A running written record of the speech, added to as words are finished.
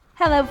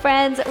Hello,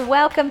 friends.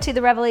 Welcome to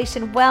the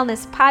Revelation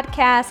Wellness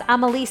Podcast.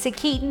 I'm Elisa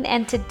Keaton,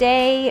 and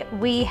today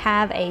we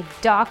have a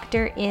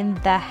doctor in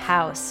the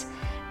house.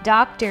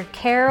 Dr.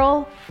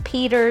 Carol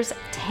Peters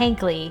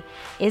Tankley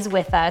is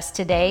with us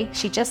today.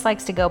 She just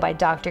likes to go by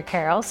Dr.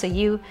 Carol, so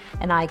you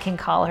and I can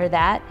call her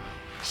that.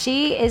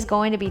 She is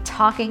going to be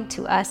talking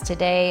to us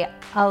today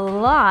a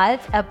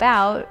lot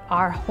about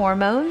our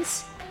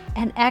hormones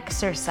and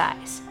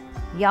exercise.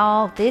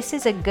 Y'all, this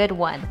is a good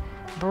one.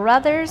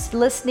 Brothers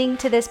listening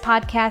to this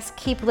podcast,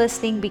 keep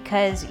listening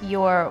because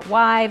your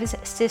wives,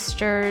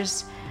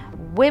 sisters,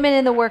 women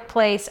in the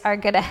workplace are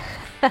going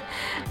to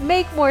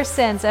make more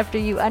sense after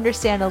you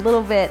understand a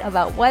little bit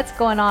about what's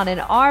going on in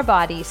our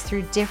bodies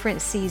through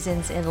different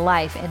seasons in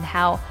life and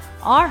how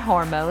our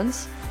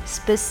hormones,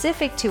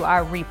 specific to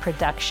our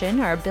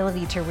reproduction, our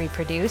ability to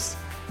reproduce,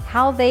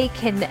 how they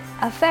can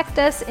affect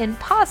us in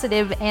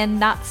positive and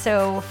not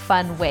so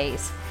fun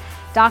ways.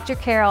 Dr.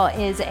 Carol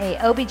is a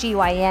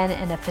OBGYN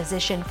and a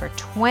physician for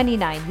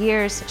 29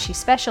 years. She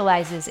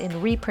specializes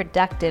in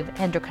reproductive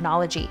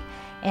endocrinology,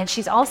 and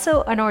she's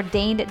also an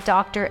ordained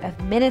doctor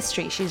of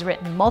ministry. She's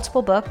written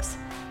multiple books.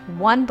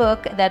 One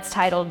book that's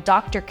titled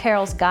Dr.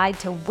 Carol's Guide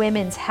to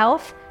Women's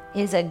Health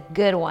is a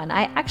good one.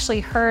 I actually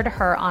heard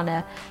her on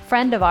a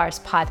friend of ours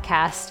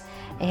podcast,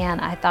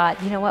 and I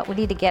thought, you know what, we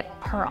need to get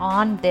her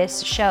on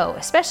this show,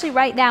 especially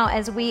right now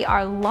as we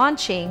are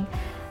launching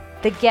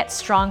the Get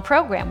Strong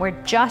program.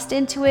 We're just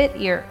into it.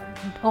 You're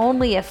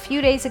only a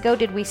few days ago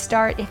did we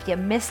start. If you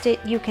missed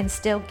it, you can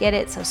still get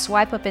it. So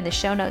swipe up in the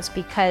show notes,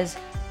 because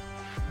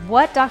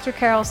what Dr.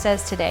 Carol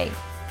says today,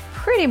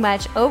 pretty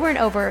much over and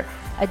over,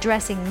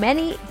 addressing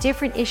many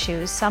different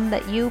issues, some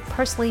that you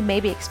personally may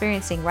be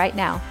experiencing right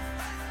now,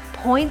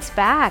 points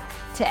back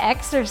to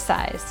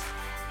exercise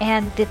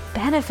and the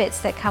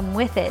benefits that come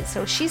with it.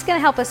 So she's going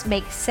to help us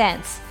make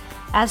sense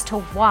as to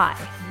why.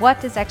 What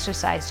does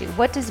exercise do?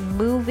 What does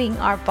moving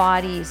our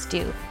bodies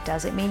do?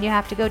 Doesn't mean you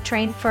have to go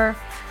train for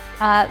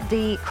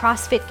the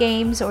CrossFit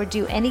Games or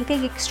do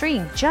anything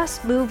extreme.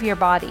 Just move your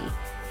body.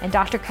 And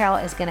Dr. Carol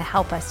is going to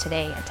help us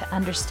today to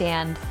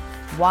understand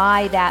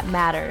why that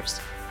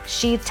matters.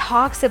 She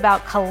talks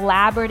about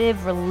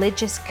collaborative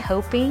religious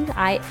coping.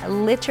 I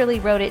literally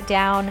wrote it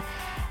down.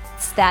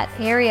 It's that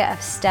area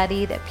of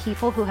study that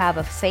people who have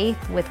a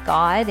faith with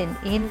God and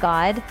in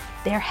God,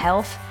 their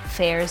health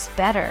fares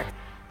better.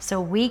 So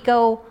we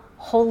go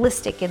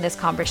holistic in this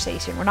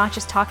conversation. We're not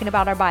just talking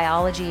about our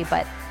biology,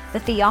 but the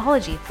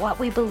theology, what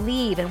we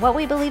believe and what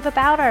we believe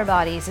about our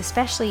bodies,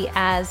 especially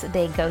as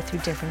they go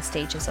through different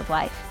stages of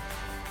life.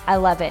 I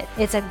love it.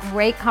 It's a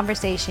great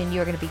conversation.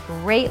 You're going to be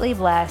greatly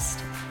blessed,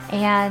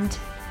 and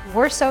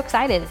we're so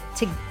excited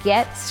to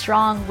get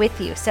strong with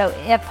you. So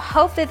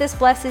hope that this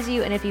blesses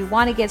you, and if you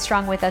want to get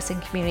strong with us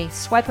in community,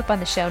 swipe up on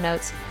the show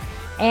notes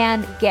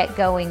and get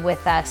going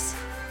with us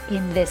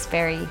in this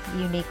very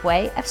unique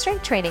way of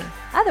strength training.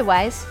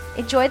 Otherwise,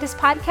 enjoy this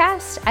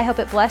podcast. I hope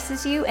it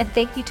blesses you, and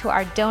thank you to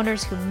our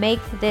donors who make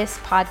this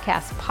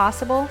podcast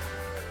possible.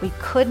 We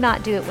could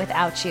not do it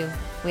without you.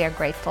 We are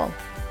grateful.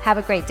 Have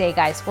a great day,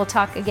 guys. We'll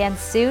talk again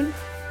soon.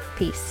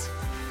 Peace.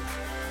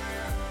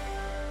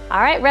 All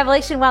right,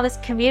 Revelation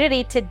Wellness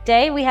community.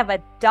 Today we have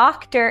a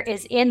doctor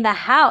is in the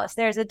house.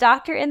 There's a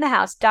doctor in the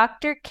house.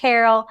 Dr.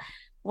 Carol,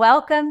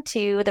 welcome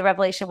to the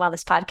Revelation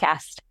Wellness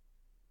Podcast.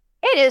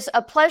 It is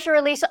a pleasure,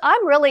 Elisa.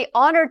 I'm really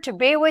honored to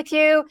be with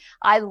you.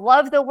 I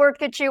love the work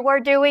that you are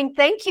doing.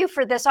 Thank you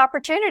for this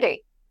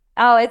opportunity.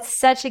 Oh, it's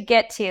such a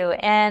get to.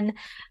 And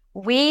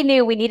we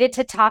knew we needed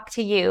to talk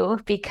to you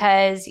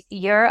because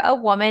you're a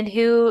woman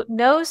who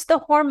knows the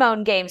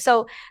hormone game.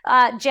 So,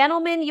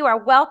 gentlemen, you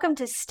are welcome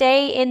to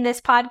stay in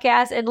this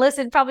podcast and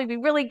listen. Probably be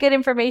really good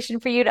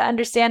information for you to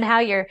understand how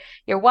your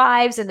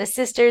wives and the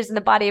sisters in the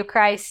body of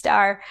Christ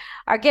are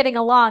getting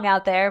along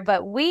out there.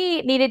 But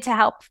we needed to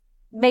help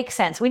make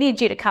sense. We need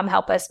you to come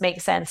help us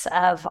make sense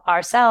of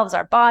ourselves,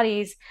 our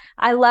bodies.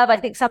 I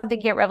think something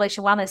here at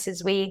Revelation Wellness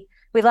is we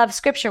love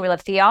scripture, we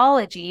love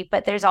theology,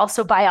 but there's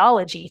also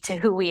biology to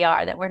who we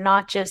are, that we're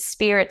not just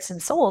spirits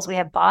and souls, we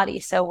have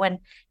bodies. So when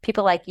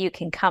people like you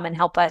can come and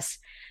help us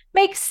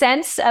make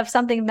sense of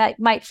something that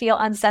might feel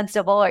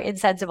unsensible or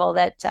insensible,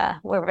 that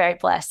we're very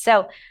blessed.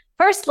 So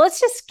first, let's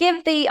just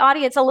give the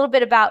audience a little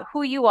bit about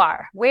who you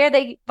are, where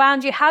they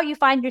found you, how you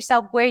find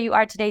yourself, where you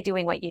are today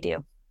doing what you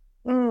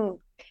do.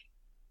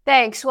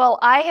 Thanks. Well,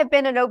 I have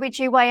been an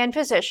OBGYN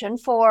physician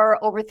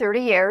for over 30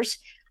 years.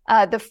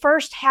 The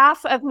first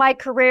half of my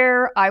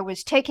career, I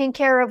was taking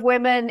care of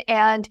women,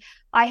 and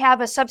I have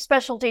a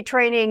subspecialty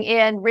training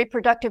in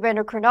reproductive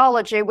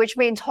endocrinology, which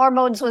means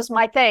hormones was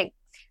my thing.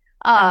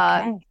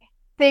 Okay.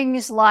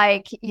 Things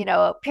like,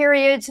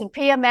 periods and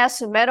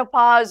PMS and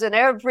menopause and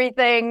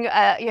everything,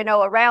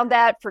 around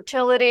that,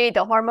 fertility,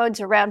 the hormones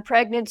around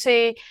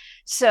pregnancy.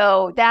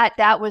 So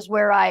that was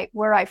where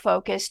I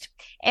focused.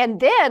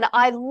 And then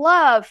I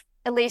love,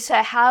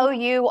 Elisa, how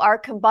you are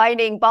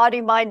combining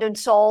body, mind, and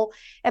soul.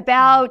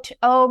 About,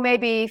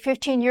 maybe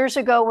 15 years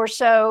ago or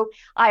so,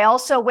 I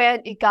also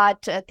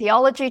got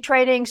theology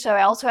training. So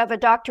I also have a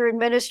doctorate in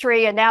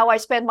ministry. And now I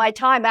spend my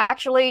time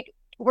actually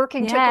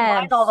working to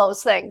combine all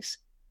those things.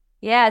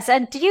 Yes.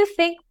 And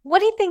what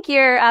do you think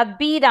your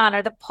beat on,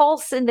 or the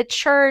pulse in the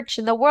church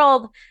and the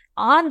world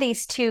on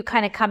these two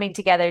kind of coming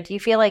together? Do you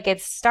feel like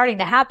it's starting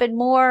to happen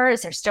more?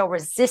 Is there still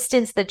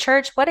resistance to the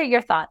church? What are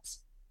your thoughts?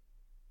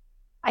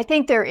 I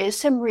think there is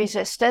some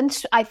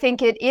resistance. I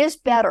think it is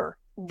better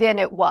than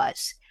it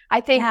was.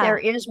 I think there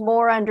is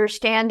more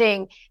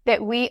understanding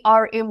that we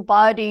are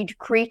embodied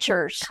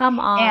creatures. Come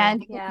on.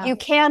 And you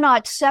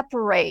cannot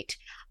separate.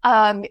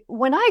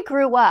 When I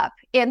grew up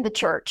in the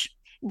church,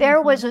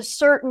 there was a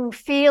certain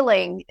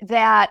feeling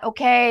that,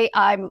 okay,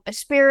 I'm a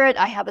spirit,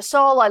 I have a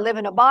soul, I live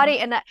in a body.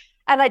 And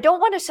I don't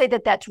want to say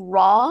that that's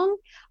wrong,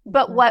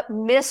 but what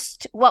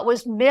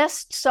was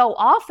missed so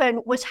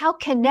often was how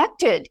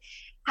connected,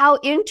 how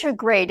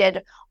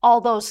integrated all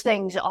those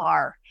things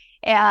are.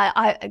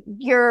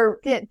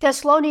 Your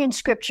Thessalonian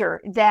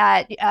scripture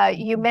that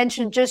you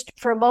mentioned just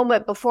for a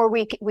moment before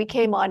we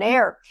came on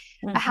air,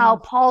 how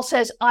Paul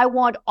says, I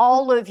want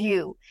all of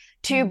you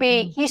to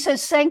be, he says,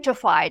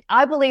 sanctified.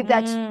 I believe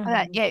that's,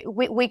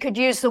 we could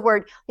use the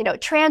word,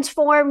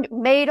 transformed,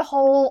 made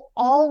whole,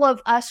 all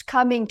of us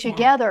coming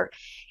together.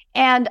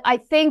 And I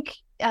think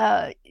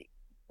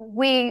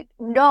we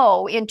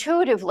know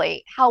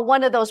intuitively how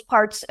one of those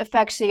parts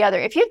affects the other.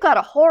 If you've got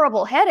a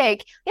horrible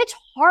headache, it's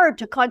hard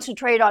to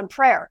concentrate on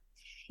prayer.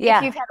 Yeah.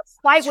 If you've had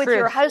a fight with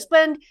your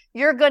husband,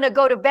 you're going to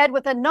go to bed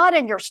with a knot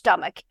in your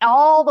stomach.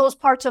 All those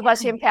parts of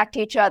us impact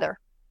each other.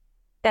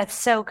 That's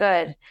so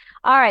good.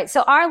 All right.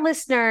 So our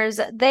listeners,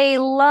 they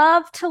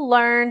love to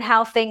learn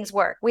how things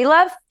work. We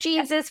love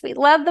Jesus. We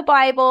love the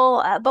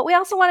Bible, but we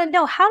also want to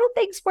know, how do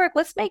things work?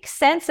 Let's make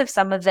sense of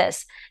some of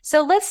this.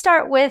 So let's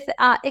start with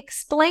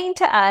explain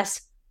to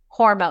us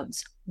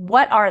hormones.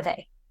 What are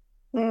they?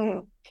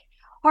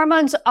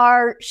 Hormones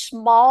are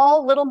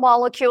small little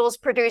molecules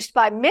produced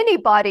by many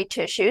body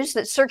tissues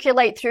that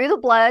circulate through the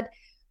blood,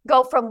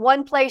 go from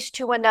one place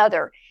to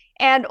another.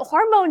 And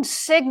hormones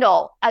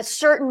signal a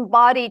certain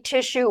body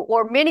tissue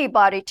or many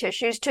body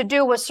tissues to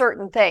do a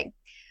certain thing.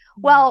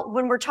 Well,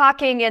 when we're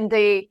talking in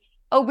the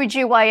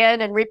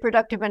OBGYN and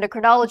reproductive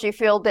endocrinology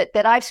field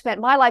that I've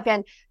spent my life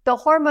in, the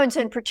hormones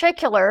in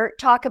particular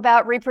talk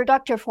about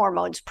reproductive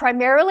hormones,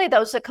 primarily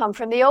those that come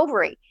from the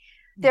ovary.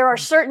 There are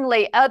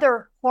certainly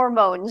other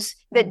hormones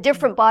that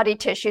different body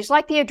tissues,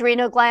 like the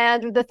adrenal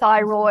gland or the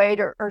thyroid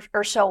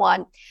or so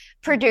on,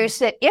 produce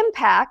that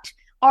impact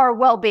our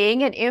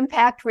well-being and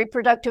impact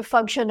reproductive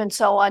function and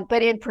so on.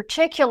 But in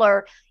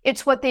particular,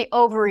 it's what the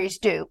ovaries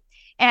do.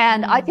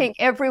 And I think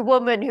every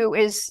woman who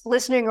is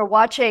listening or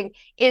watching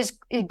is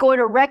going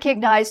to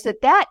recognize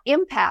that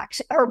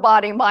impacts her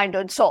body, mind,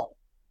 and soul.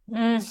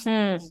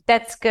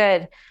 That's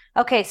good.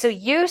 Okay, so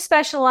you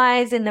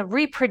specialize in the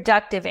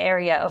reproductive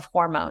area of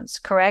hormones,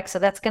 correct? So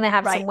that's going to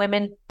have some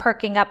women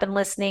perking up and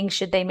listening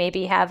should they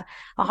maybe have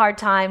a hard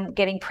time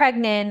getting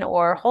pregnant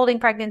or holding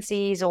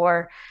pregnancies,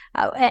 or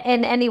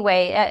in any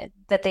way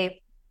that the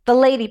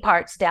lady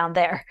parts down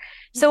there.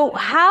 So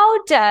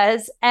how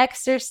does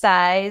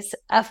exercise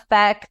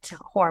affect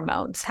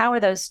hormones? How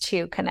are those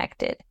two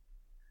connected?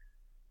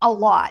 A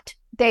lot.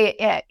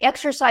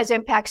 Exercise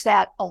impacts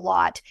that a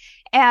lot.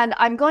 And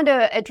I'm going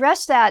to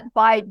address that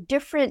by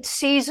different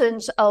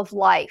seasons of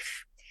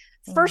life.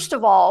 First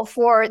of all,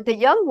 for the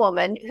young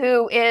woman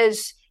who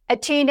is a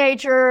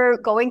teenager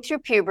going through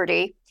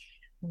puberty,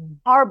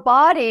 our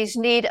bodies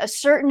need a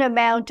certain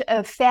amount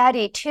of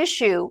fatty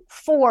tissue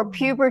for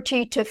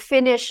puberty to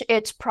finish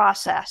its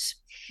process.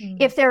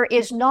 If there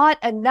is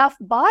not enough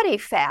body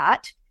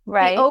fat,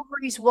 the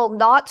ovaries will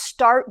not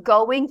start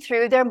going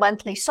through their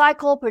monthly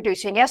cycle,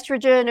 producing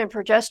estrogen and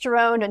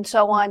progesterone and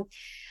so on.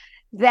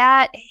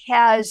 That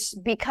has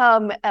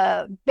become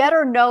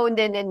better known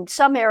than in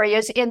some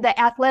areas in the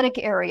athletic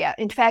area.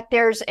 In fact,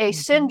 there's a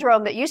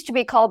syndrome that used to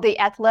be called the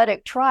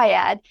athletic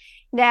triad.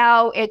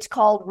 Now it's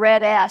called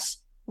RED-S,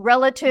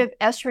 relative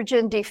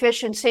estrogen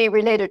deficiency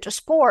related to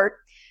sport.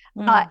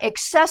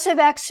 Excessive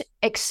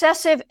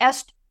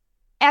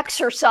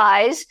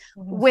exercise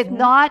with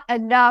not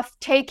enough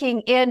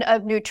taking in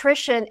of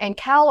nutrition and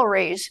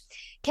calories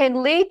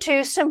can lead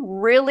to some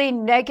really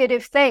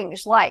negative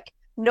things like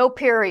no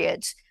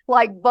periods,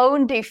 like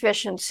bone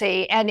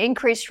deficiency and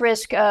increased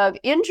risk of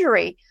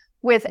injury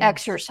with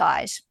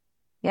exercise.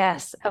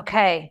 Yes.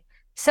 Okay.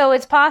 So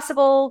it's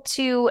possible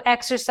to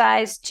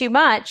exercise too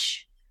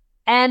much,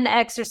 and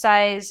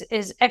exercise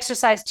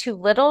too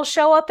little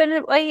show up in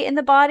a way in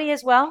the body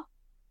as well?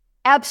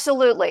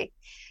 Absolutely.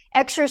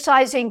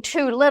 Exercising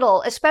too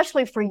little,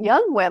 especially for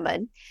young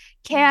women,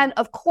 can,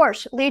 of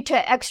course, lead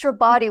to extra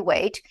body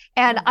weight.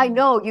 And I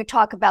know you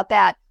talk about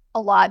that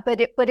a lot,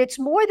 but it's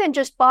more than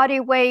just body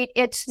weight.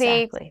 It's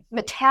the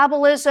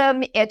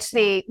metabolism, it's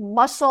the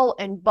muscle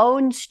and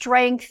bone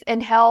strength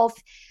and health,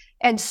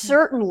 and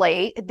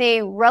certainly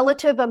the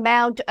relative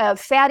amount of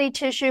fatty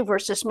tissue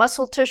versus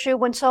muscle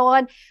tissue and so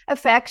on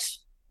affects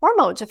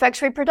hormones,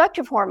 affects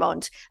reproductive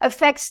hormones,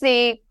 affects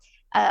the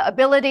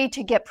ability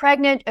to get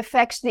pregnant,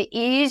 affects the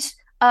ease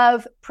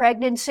of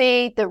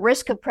pregnancy, the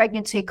risk of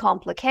pregnancy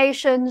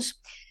complications.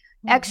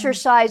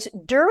 exercise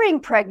during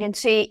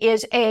pregnancy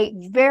is a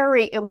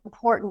very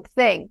important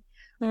thing.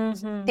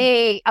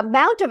 The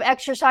amount of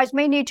exercise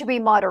may need to be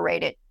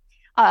moderated.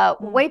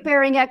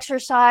 Weight-bearing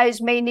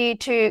exercise may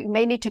need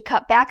to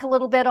cut back a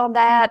little bit on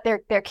that.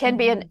 There can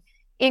be an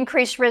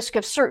increased risk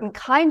of certain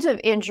kinds of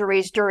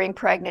injuries during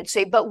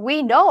pregnancy, but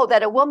we know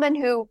that a woman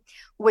who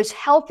was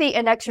healthy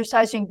and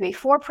exercising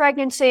before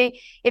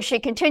pregnancy, if she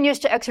continues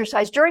to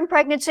exercise during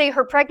pregnancy,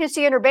 her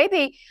pregnancy and her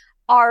baby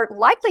are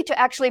likely to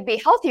actually be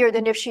healthier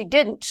than if she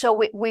didn't.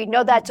 So we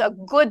know that's a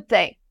good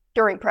thing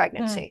during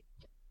pregnancy.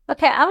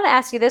 Okay, I'm going to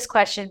ask you this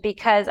question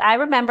because I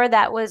remember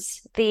that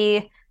was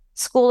the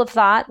school of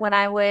thought when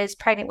I was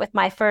pregnant with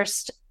my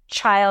first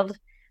child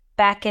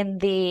back in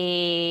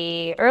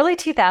the early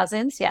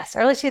 2000s. Yes,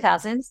 early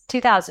 2000s,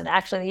 2000,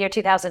 actually, the year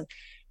 2000.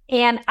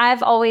 And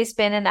I've always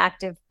been an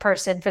active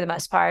person for the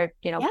most part,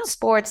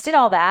 sports, did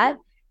all that.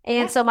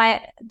 And so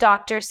my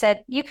doctor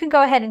said, you can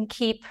go ahead and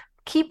keep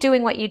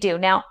doing what you do.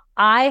 Now,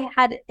 I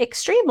had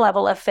extreme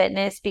level of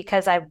fitness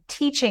because I'm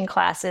teaching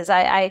classes.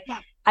 I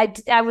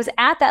was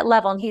at that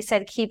level, and he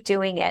said, keep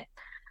doing it.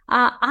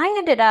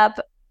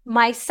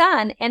 My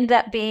son ended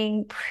up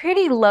being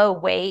pretty low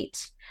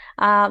weight,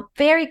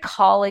 very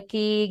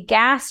colicky,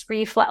 gas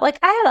reflux. Like,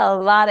 I had a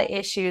lot of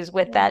issues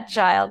with that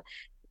child.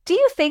 Do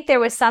you think there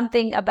was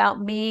something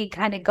about me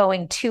kind of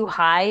going too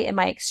high in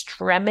my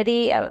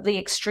extremity,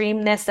 the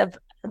extremeness of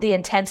the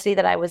intensity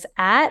that I was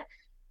at?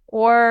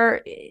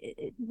 Or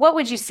what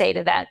would you say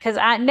to that? Because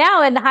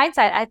now in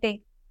hindsight, I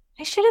think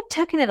I should have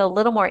taken it a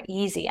little more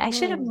easy. I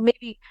should have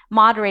maybe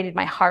moderated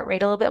my heart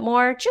rate a little bit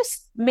more.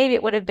 Just maybe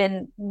it would have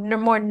been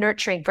more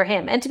nurturing for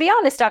him. And to be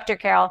honest, Dr.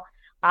 Carol,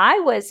 I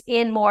was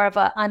in more of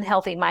an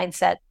unhealthy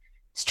mindset,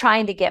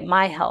 trying to get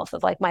my health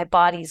of like my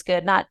body's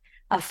good, not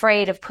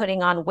afraid of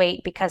putting on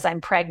weight because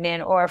I'm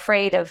pregnant, or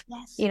afraid of,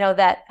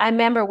 that I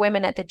remember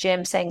women at the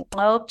gym saying,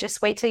 oh,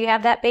 just wait till you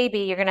have that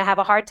baby. You're going to have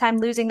a hard time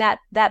losing that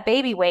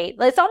baby weight.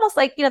 It's almost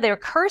like, they were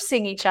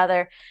cursing each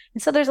other.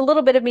 And so there's a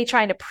little bit of me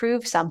trying to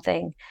prove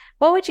something.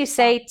 What would you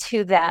say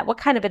to that? What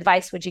kind of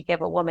advice would you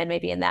give a woman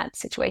maybe in that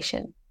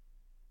situation?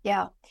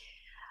 Yeah,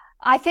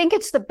 I think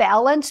it's the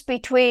balance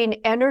between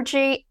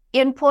energy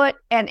input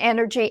and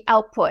energy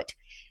output.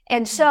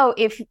 And so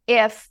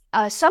if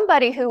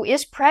somebody who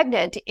is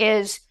pregnant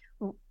is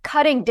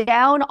cutting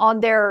down on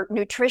their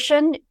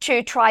nutrition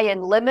to try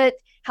and limit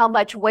how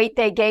much weight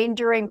they gain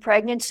during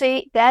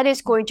pregnancy, that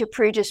is going to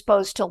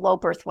predispose to low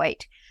birth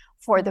weight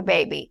for the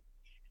baby.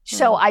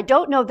 So I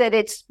don't know that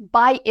it's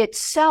by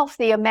itself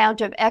the amount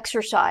of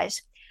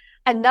exercise.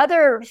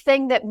 Another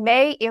thing that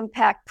may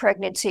impact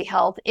pregnancy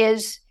health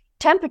is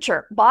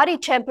temperature. Body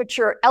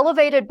temperature,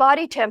 elevated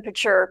body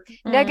temperature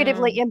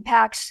negatively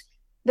impacts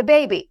the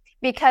baby,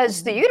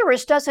 because the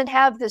uterus doesn't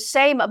have the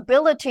same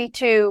ability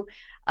to,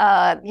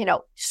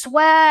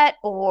 sweat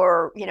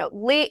or,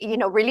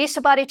 release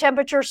the body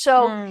temperature.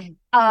 So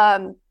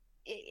a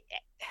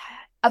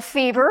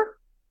fever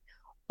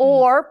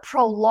or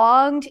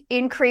prolonged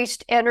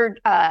increased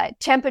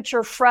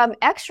temperature from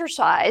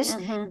exercise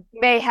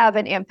may have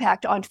an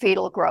impact on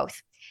fetal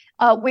growth.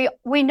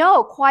 We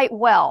know quite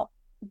well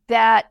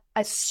that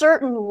a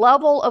certain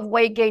level of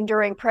weight gain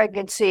during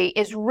pregnancy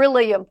is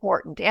really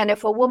important. And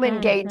if a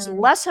woman gains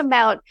less than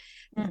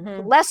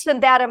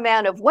that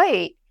amount of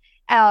weight,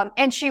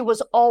 and she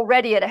was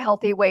already at a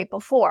healthy weight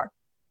before,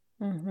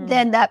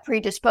 then that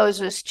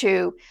predisposes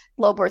to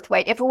low birth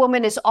weight. If a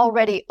woman is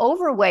already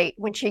overweight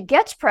when she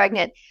gets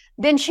pregnant,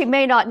 then she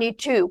may not need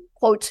to,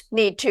 quotes,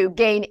 need to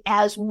gain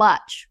as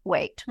much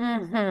weight.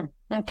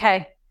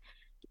 Okay.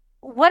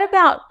 What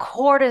about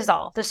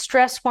cortisol, the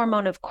stress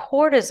hormone of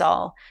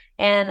cortisol,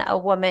 and a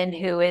woman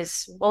who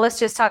is, let's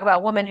just talk about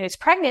a woman who's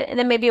pregnant, and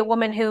then maybe a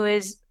woman who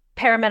is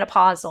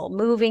perimenopausal,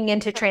 moving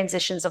into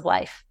transitions of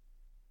life?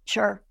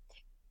 Sure.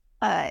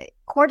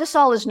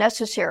 Cortisol is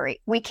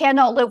necessary. We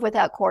cannot live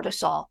without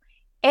cortisol.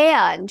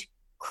 And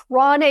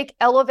chronic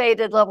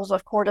elevated levels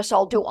of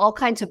cortisol do all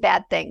kinds of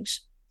bad things.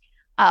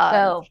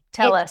 Tell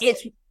us.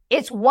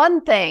 It's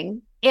one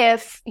thing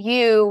if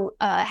you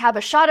have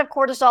a shot of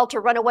cortisol to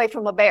run away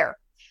from a bear.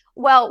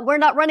 Well, we're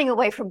not running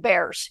away from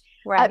bears.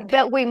 Right.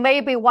 But we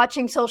may be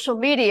watching social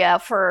media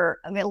for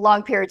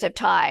long periods of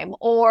time,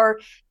 or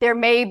there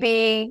may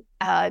be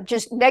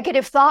just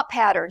negative thought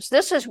patterns.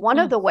 This is one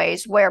of the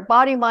ways where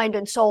body, mind,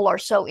 and soul are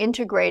so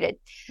integrated.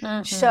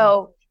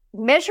 So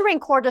measuring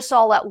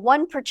cortisol at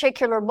one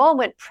particular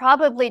moment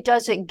probably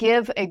doesn't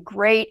give a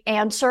great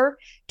answer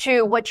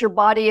to what your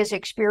body is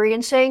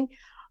experiencing.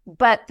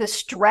 But the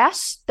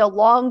stress, the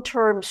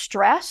long-term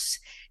stress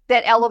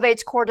that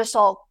elevates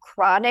cortisol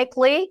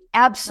chronically,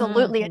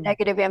 absolutely a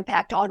negative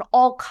impact on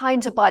all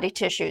kinds of body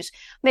tissues.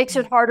 Makes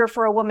it harder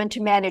for a woman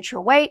to manage her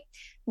weight,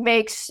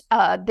 makes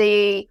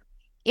the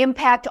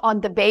impact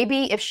on the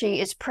baby if she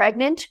is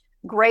pregnant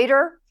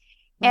greater.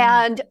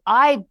 And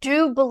I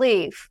do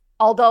believe,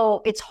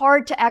 although it's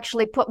hard to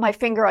actually put my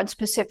finger on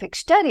specific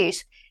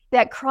studies,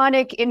 that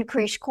chronic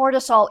increased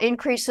cortisol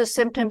increases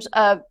symptoms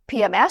of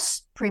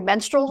PMS,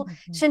 premenstrual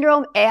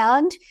syndrome,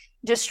 and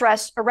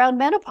distress around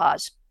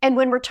menopause. And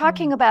when we're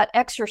talking about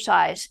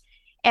exercise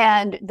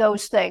and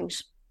those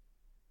things.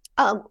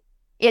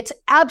 It's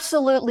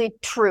absolutely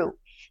true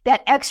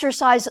that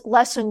exercise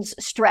lessens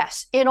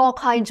stress in all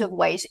kinds of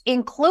ways,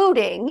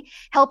 including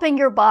helping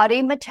your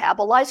body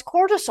metabolize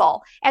cortisol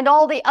and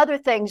all the other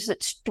things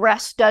that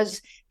stress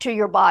does to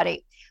your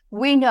body.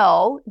 We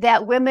know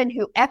that women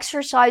who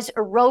exercise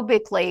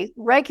aerobically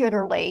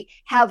regularly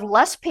have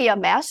less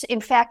PMS. In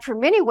fact, for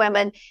many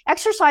women,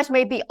 exercise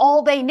may be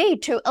all they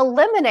need to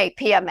eliminate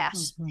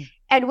PMS. Mm-hmm.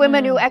 And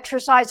women who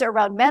exercise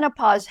around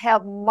menopause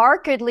have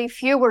markedly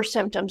fewer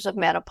symptoms of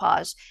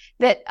menopause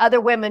that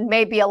other women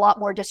may be a lot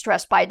more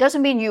distressed by. It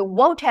doesn't mean you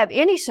won't have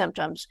any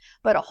symptoms,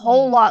 but a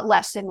whole lot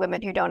less than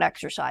women who don't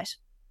exercise.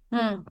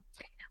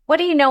 What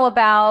do you know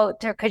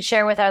about, or could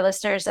share with our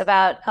listeners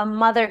about, a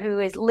mother who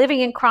is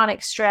living in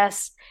chronic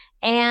stress?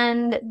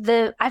 And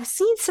I've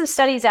seen some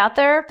studies out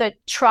there that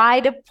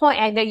try to point,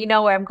 I know you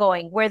know where I'm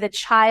going, where the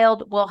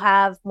child will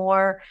have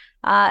more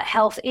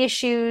health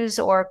issues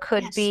or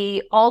could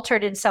be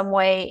altered in some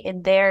way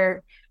in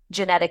their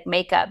genetic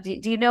makeup. Do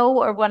you know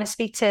or want to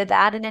speak to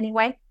that in any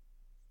way?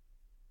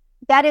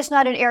 That is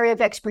not an area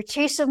of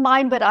expertise of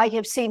mine, but I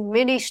have seen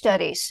many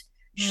studies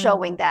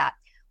showing that.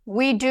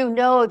 We do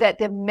know that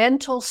the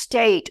mental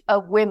state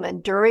of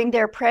women during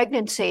their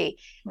pregnancy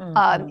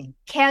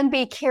can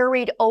be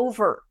carried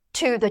over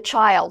to the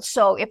child.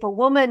 So if a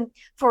woman,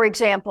 for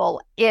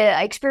example,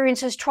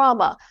 experiences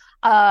trauma,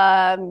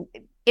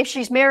 if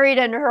she's married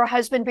and her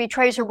husband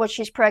betrays her while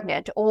she's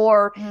pregnant,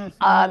 or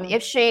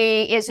if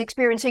she is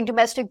experiencing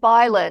domestic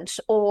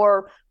violence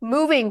or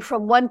moving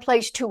from one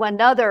place to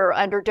another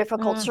under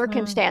difficult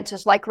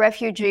circumstances like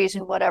refugees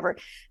and whatever,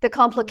 the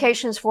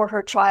complications for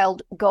her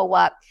child go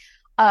up.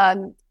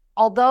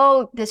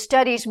 Although the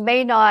studies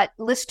may not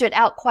list it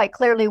out quite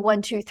clearly,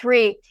 1, 2,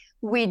 3,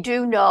 we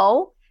do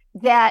know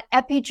that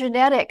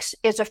epigenetics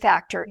is a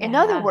factor. In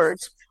other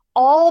words,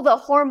 all the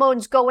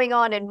hormones going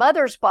on in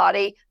mother's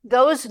body,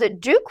 those that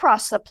do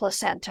cross the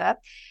placenta,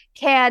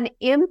 can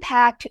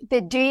impact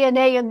the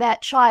DNA in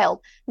that child,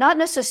 not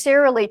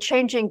necessarily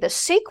changing the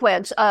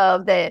sequence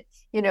of the,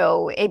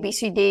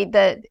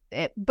 ABCD,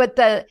 but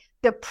the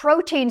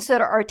proteins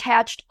that are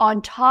attached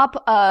on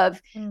top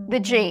of the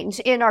genes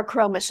in our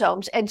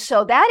chromosomes. And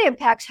so that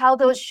impacts how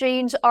those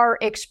genes are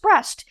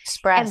expressed.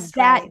 And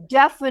that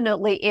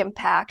definitely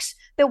impacts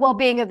the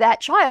well-being of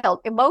that child,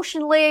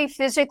 emotionally,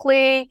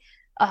 physically,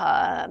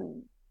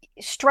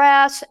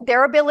 stress,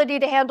 their ability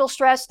to handle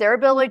stress, their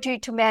ability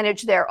to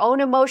manage their own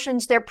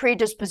emotions, their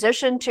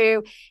predisposition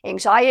to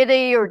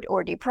anxiety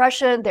or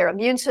depression, their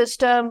immune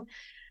system.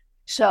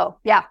 So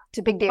yeah, it's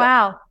a big deal.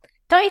 Wow.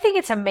 Don't you think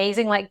it's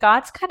amazing? Like,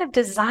 God's kind of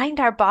designed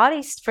our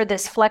bodies for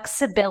this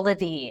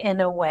flexibility in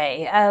a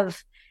way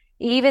of,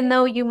 even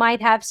though you might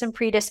have some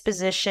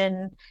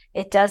predisposition,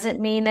 it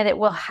doesn't mean that it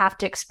will have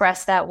to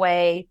express that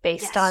way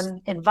based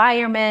on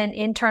environment,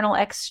 internal,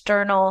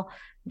 external.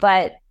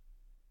 But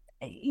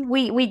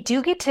we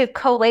do get to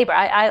co-labor.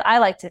 I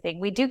like to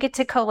think we do get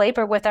to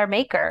co-labor with our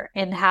maker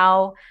in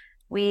how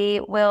we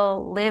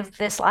will live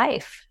this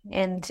life.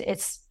 And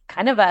it's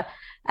kind of a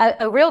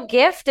real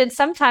gift. And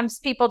sometimes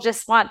people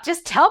just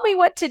tell me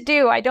what to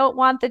do. I don't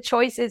want the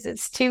choices.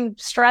 It's too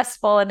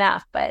stressful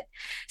enough. But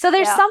so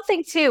there's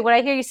something to what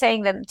I hear you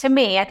saying. Then to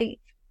me, I think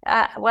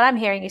what I'm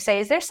hearing you say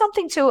is there's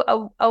something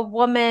to a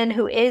woman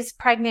who is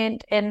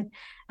pregnant in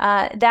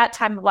that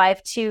time of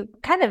life to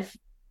kind of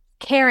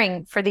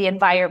caring for the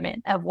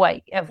environment of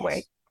where.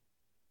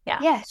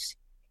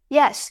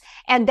 Yes.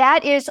 And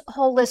that is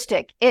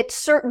holistic. It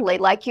certainly,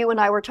 like you and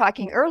I were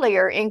talking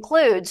earlier,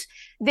 includes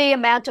the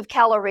amount of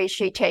calories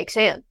she takes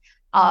in.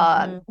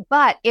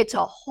 But it's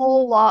a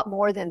whole lot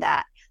more than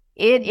that.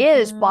 It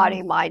is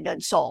body, mind,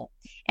 and soul.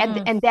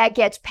 And that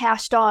gets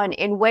passed on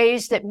in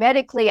ways that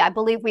medically, I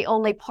believe we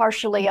only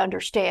partially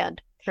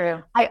understand.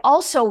 True. I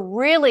also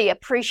really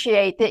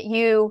appreciate that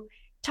you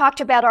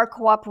talked about our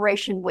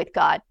cooperation with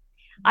God.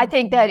 I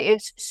think that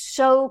is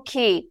so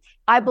key.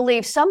 I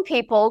believe some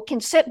people can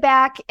sit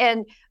back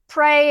and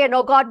pray and,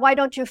 oh God, why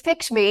don't you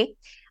fix me?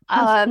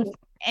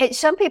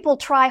 Some people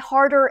try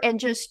harder and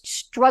just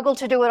struggle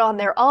to do it on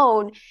their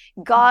own.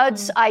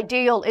 God's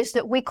ideal is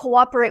that we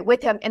cooperate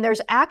with him. And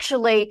there's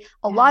actually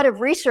a lot of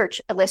research,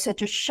 Alyssa,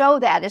 to show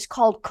that. It's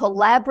called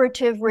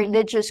collaborative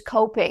religious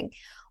coping.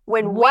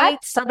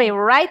 Somebody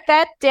write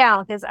that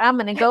down because I'm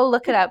going to go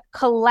look it up.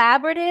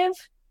 Collaborative,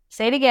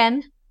 say it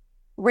again.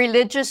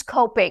 Religious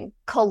coping,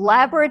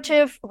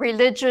 collaborative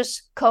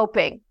religious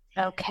coping.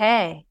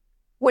 Okay.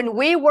 When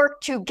we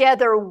work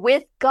together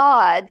with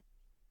God,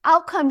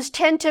 outcomes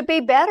tend to be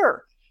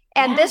better.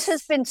 And this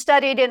has been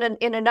studied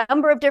in a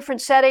number of different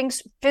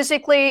settings,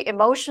 physically,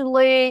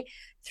 emotionally,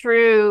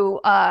 through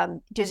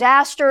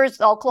disasters.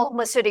 The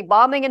Oklahoma City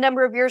bombing a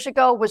number of years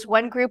ago was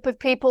one group of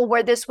people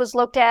where this was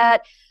looked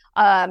at.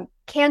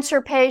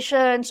 Cancer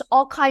patients,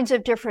 all kinds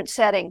of different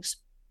settings.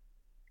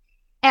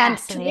 And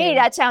to me,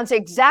 that sounds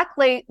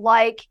exactly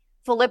like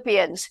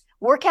Philippians.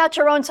 Work out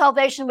your own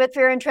salvation with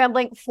fear and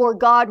trembling, for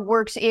God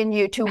works in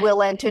you to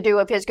will and to do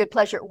of his good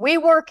pleasure. We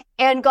work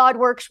and God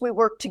works. We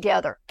work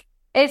together.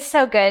 It's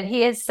so good.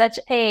 He is such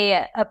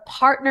a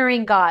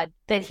partnering God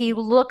that he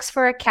looks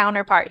for a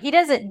counterpart. He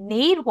doesn't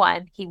need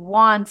one, he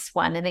wants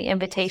one, and the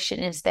invitation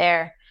is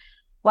there.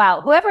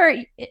 Wow. Whoever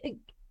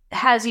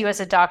has you as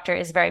a doctor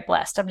is very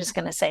blessed. I'm just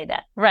going to say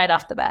that right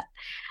off the bat.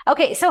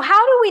 Okay. So,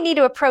 how do we need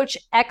to approach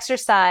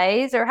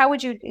exercise, or how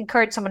would you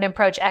encourage someone to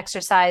approach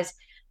exercise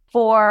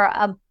for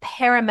a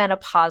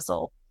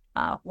perimenopausal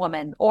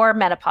woman or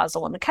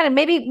menopausal woman? Kind of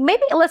maybe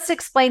let's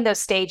explain those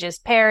stages: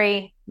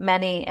 peri,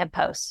 meni, and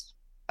post.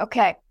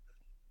 Okay.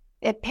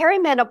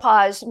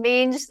 Perimenopause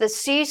means the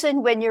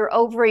season when your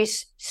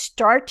ovaries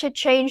start to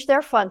change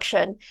their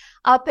function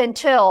up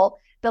until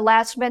the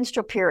last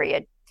menstrual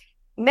period.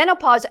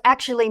 Menopause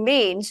actually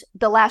means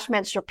the last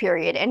menstrual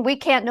period, and we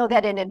can't know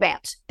that in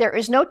advance. There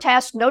is no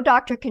test, no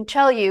doctor can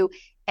tell you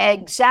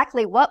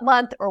exactly what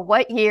month or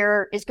what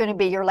year is going to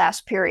be your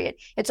last period.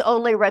 It's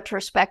only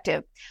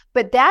retrospective.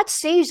 But that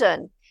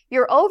season,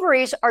 your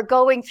ovaries are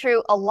going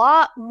through a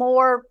lot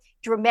more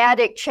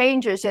dramatic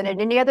changes than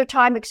at any other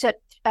time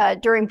except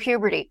during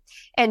puberty.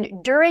 And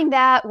during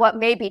that, what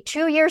may be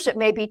 2 years, it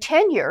may be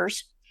 10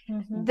 years,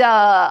 the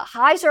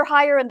highs are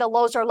higher and the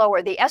lows are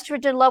lower. The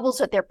estrogen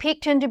levels at their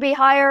peak tend to be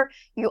higher.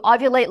 You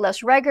ovulate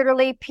less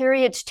regularly.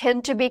 Periods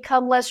tend to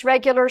become less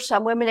regular.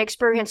 Some women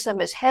experience them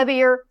as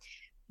heavier.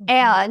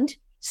 And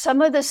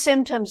some of the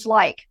symptoms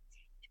like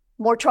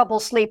more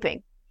trouble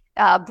sleeping,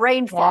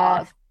 brain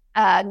fog,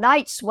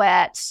 night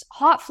sweats,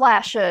 hot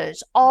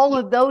flashes, all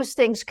of those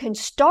things can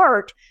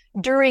start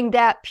during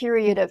that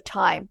period of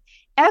time.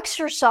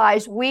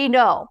 Exercise, we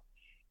know,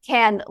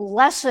 can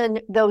lessen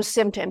those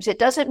symptoms. It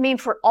doesn't mean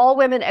for all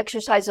women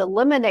exercise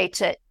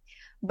eliminates it,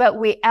 but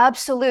we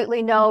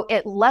absolutely know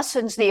it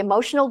lessens the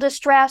emotional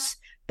distress,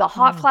 the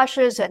hot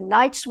flashes and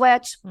night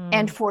sweats.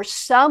 And for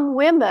some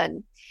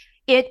women,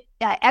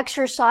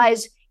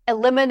 exercise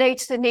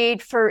eliminates the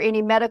need for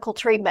any medical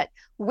treatment.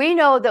 We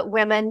know that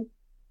women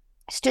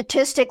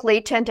statistically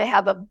tend to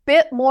have a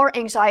bit more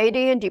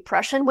anxiety and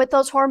depression with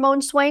those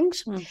hormone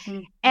swings.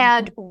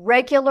 And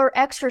regular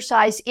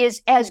exercise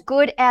is as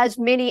good as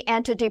many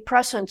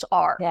antidepressants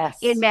are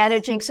in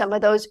managing some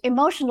of those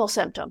emotional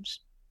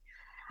symptoms.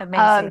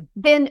 Amazing.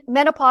 Then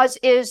menopause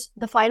is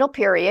the final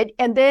period.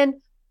 And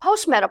then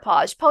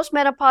postmenopause.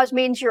 Postmenopause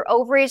means your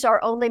ovaries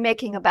are only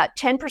making about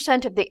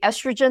 10% of the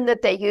estrogen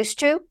that they used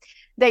to.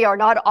 They are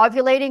not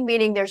ovulating,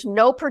 meaning there's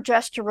no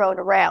progesterone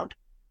around.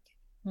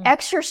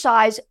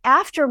 Exercise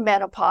after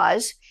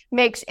menopause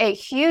makes a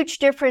huge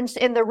difference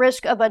in the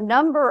risk of a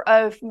number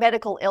of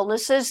medical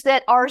illnesses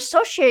that are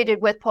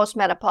associated with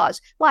postmenopause,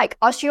 like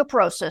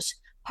osteoporosis,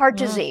 heart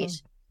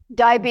disease,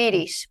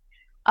 diabetes.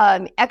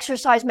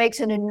 Exercise makes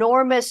an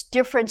enormous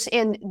difference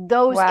in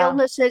those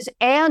illnesses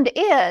and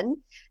in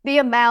the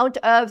amount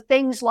of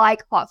things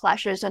like hot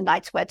flashes and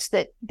night sweats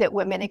that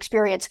women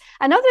experience.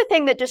 Another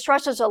thing that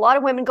distresses a lot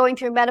of women going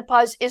through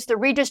menopause is the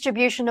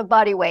redistribution of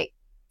body weight.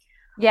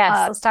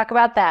 Yes, let's talk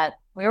about that.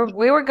 We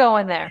were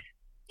going there.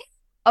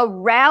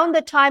 Around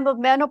the time of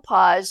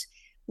menopause,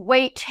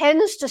 weight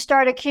tends to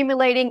start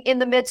accumulating in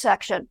the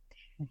midsection.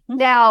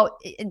 Now,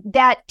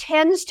 that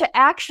tends to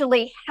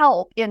actually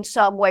help in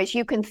some ways.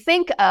 You can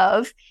think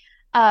of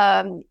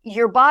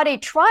your body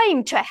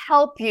trying to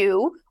help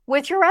you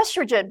with your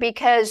estrogen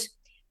because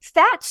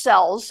fat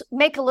cells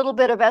make a little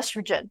bit of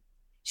estrogen.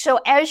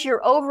 So as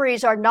your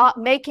ovaries are not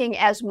making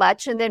as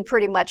much and then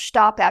pretty much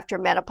stop after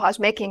menopause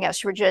making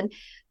estrogen,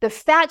 the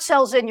fat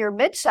cells in your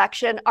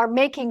midsection are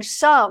making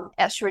some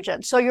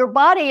estrogen. So your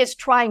body is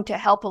trying to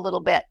help a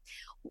little bit.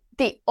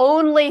 The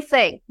only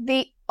thing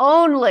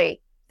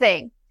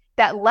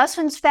that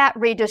lessens fat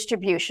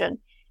redistribution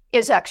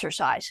is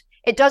exercise.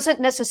 It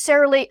doesn't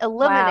necessarily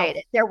eliminate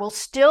it. There will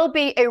still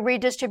be a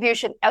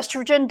redistribution.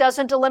 Estrogen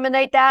doesn't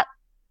eliminate that.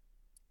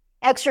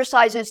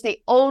 Exercise is the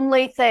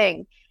only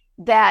thing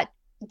that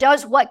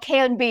does what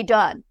can be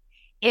done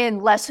in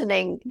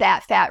lessening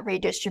that fat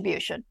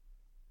redistribution.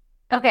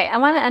 Okay, I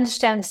want to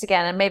understand this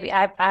again, and maybe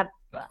I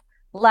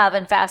love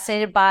and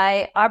fascinated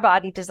by our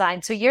body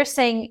design. So you're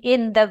saying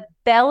in the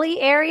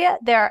belly area,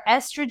 there are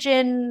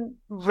estrogen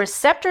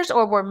receptors,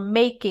 or we're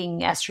making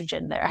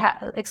estrogen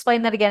there?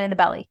 Explain that again in the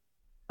belly.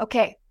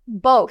 Okay,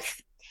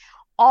 both.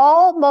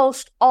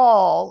 Almost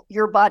all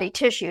your body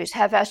tissues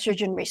have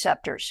estrogen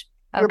receptors.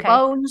 Your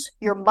bones,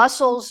 your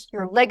muscles,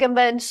 your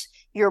ligaments,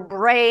 your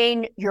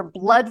brain, your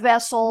blood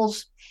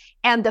vessels,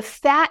 and the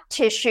fat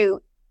tissue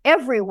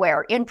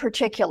everywhere in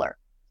particular.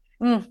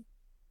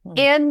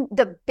 In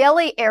the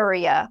belly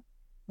area,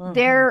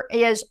 there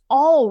is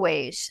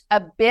always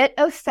a bit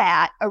of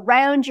fat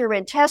around your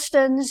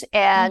intestines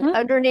and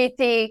underneath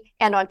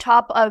and on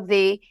top of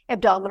the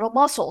abdominal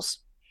muscles.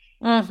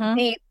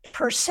 The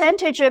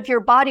percentage of your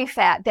body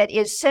fat that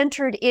is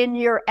centered in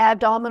your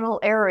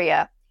abdominal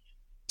area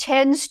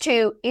tends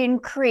to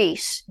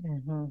increase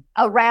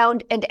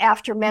around and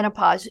after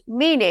menopause,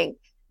 meaning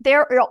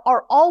there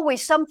are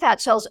always some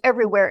fat cells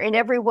everywhere in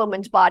every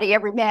woman's body,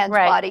 every man's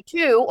body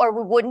too,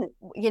 or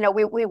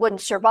we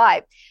wouldn't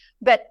survive.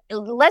 But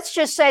let's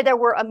just say there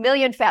were 1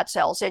 million fat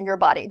cells in your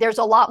body. There's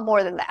a lot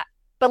more than that.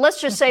 But let's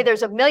just say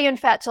there's 1 million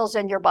fat cells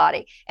in your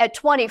body. At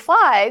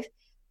 25,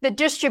 the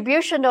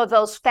distribution of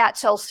those fat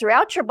cells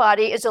throughout your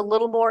body is a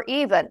little more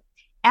even.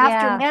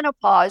 After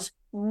menopause,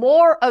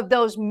 more of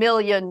those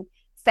million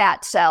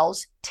fat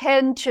cells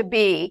tend to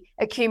be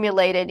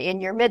accumulated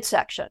in your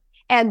midsection.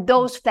 And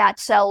those fat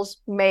cells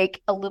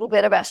make a little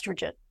bit of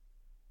estrogen.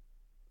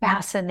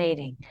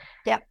 Fascinating.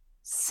 Yeah.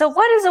 So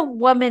what is a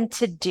woman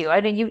to do?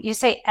 I mean, you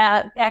say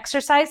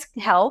exercise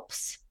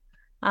helps.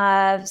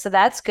 So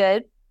that's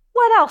good.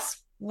 What else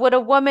would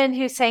a woman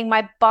who's saying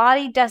my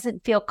body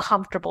doesn't feel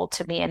comfortable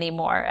to me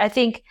anymore? I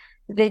think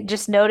that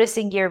just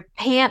noticing your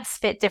pants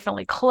fit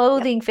differently,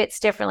 clothing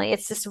fits differently.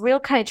 It's this real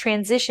kind of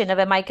transition of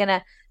am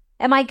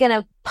I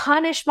gonna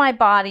punish my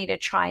body to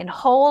try and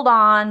hold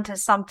on to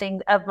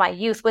something of my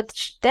youth,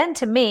 which then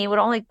to me would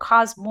only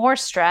cause more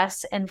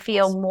stress and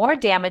feel more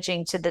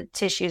damaging to the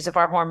tissues of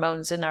our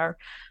hormones and our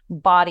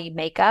body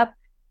makeup?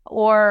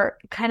 Or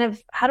kind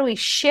of how do we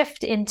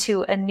shift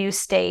into a new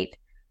state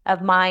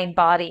of mind,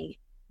 body,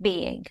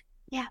 being?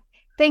 Yeah.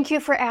 Thank you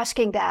for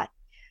asking that.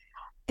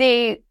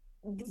 The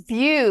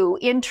view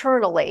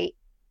internally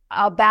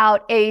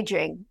about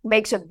aging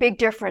makes a big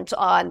difference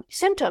on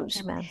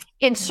symptoms. Amen.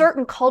 In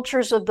certain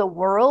cultures of the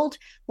world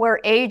where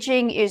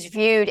aging is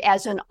viewed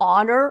as an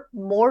honor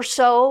more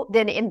so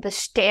than in the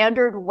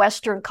standard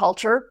Western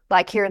culture,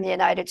 like here in the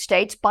United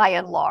States, by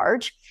and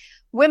large,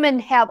 women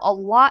have a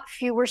lot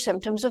fewer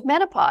symptoms of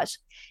menopause.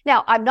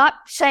 Now, I'm not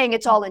saying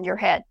it's all in your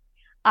head.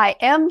 I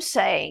am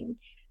saying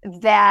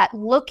that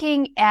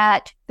looking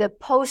at the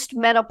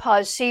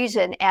post-menopause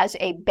season as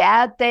a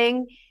bad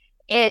thing,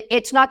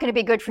 it's not going to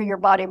be good for your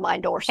body,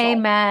 mind, or soul.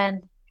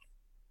 Amen.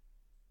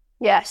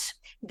 Yes.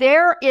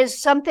 There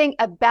is something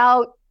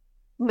about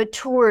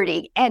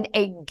maturity and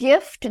a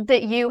gift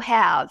that you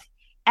have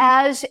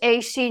as a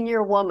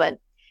senior woman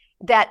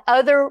that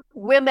other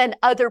women,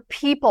 other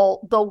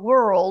people, the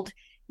world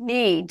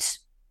needs.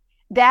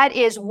 That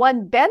is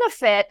one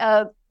benefit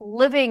of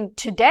living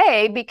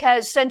today,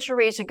 because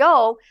centuries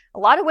ago, a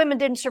lot of women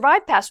didn't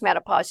survive past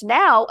menopause.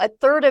 Now, a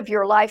third of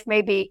your life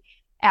may be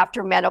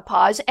after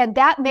menopause, and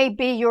that may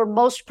be your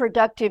most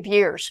productive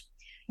years.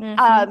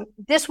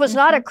 This was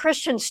not a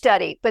Christian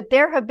study, but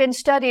there have been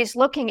studies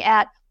looking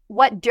at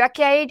what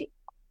decade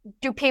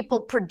do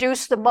people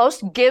produce the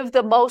most, give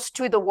the most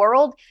to the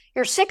world.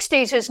 Your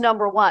 60s is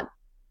number one.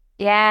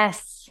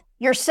 Yes.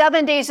 Your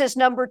 70s is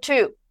number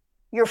two.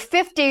 Your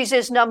 50s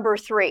is number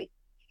three.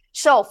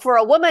 So for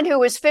a woman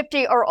who is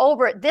 50 or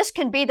over, this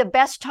can be the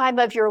best time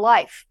of your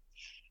life.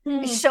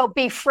 So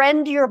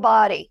befriend your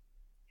body.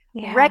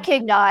 Yeah.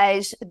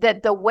 Recognize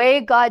that the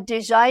way God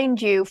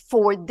designed you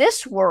for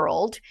this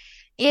world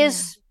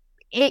is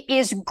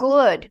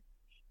good.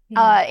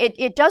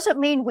 It doesn't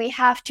mean we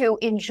have to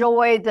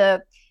enjoy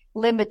the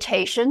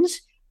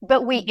limitations,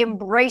 but we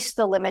embrace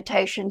the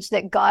limitations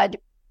that God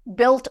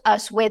built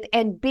us with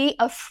and be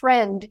a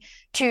friend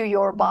to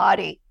your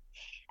body.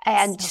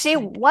 And see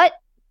what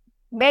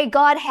may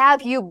God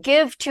have you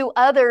give to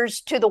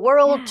others, to the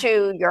world,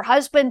 to your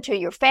husband, to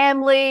your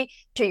family,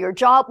 to your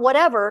job,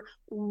 whatever.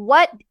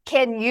 What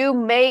can you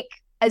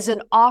make as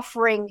an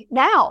offering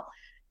now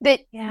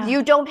that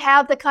you don't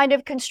have the kind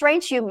of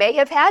constraints you may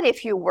have had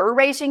if you were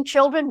raising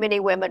children? Many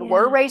women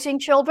were raising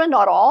children,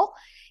 not all.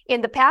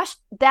 In the past,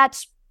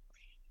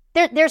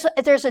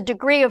 there's a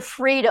degree of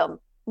freedom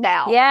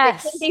now.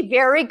 Yes. It can be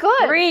very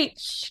good.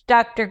 Preach,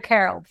 Dr.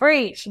 Carol,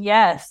 preach.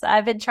 Yes.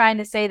 I've been trying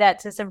to say that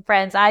to some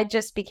friends. I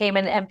just became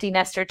an empty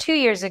nester 2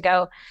 years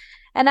ago.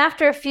 And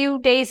after a few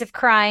days of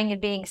crying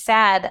and being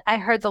sad, I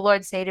heard the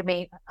Lord say to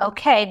me,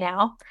 okay,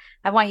 now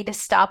I want you to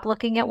stop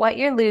looking at what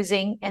you're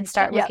losing and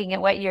start looking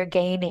at what you're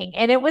gaining.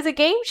 And it was a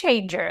game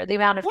changer, the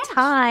amount of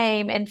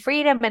time and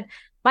freedom. And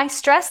my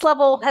stress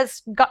level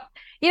has got,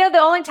 the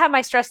only time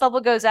my stress level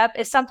goes up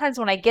is sometimes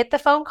when I get the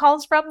phone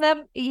calls from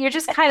them. You're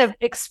just kind of,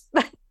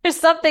 there's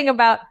something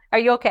about, are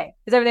you okay?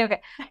 Is everything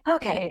okay?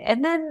 Okay.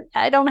 And then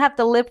I don't have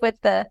to live with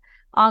the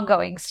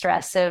ongoing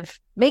stress of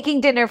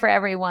making dinner for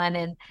everyone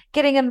and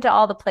getting them to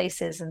all the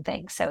places and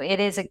things. So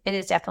it is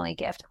definitely a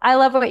gift. I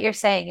love what you're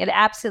saying. It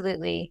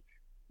absolutely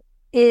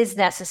is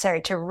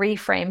necessary to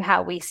reframe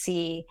how we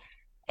see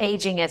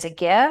aging as a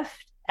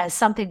gift, as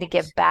something to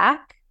give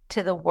back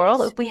to the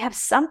world. If we have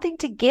something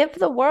to give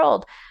the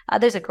world,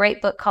 there's a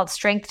great book called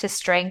Strength to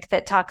Strength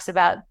that talks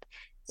about,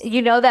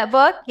 that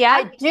book? Yeah,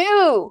 I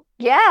do.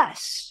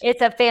 Yes.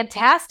 It's a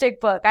fantastic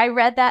book. I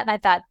read that and I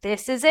thought,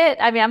 this is it.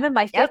 I mean, I'm in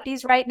my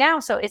 50s right now,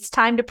 so it's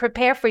time to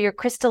prepare for your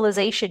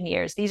crystallization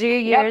years. These are your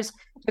years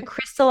to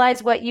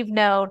crystallize what you've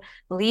known,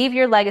 leave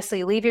your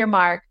legacy, leave your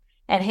mark,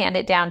 and hand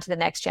it down to the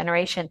next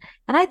generation.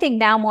 And I think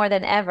now more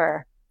than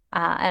ever,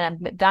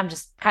 and I'm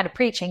just kind of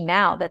preaching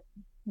now, that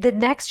the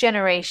next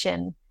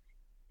generation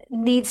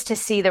needs to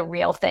see the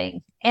real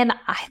thing. And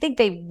I think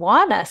they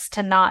want us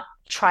to not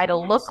try to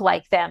look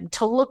like them,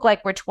 to look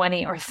like we're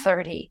 20 or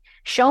 30.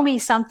 Show me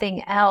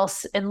something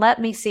else and let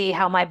me see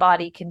how my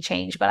body can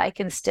change, but I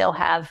can still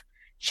have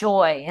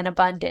joy and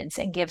abundance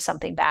and give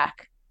something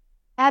back.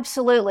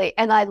 Absolutely.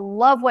 And I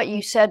love what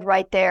you said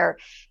right there.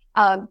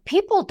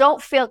 People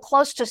don't feel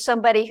close to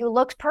somebody who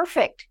looks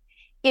perfect.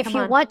 If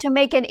you want to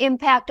make an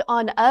impact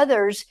on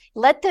others,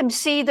 let them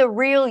see the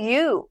real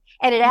you.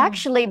 And it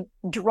actually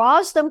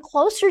draws them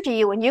closer to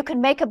you, and you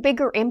can make a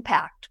bigger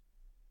impact.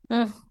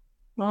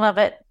 Love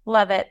it.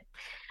 Love it.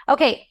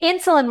 Okay,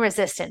 insulin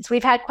resistance.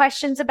 We've had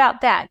questions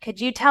about that.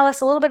 Could you tell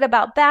us a little bit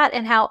about that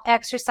and how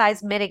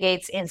exercise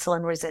mitigates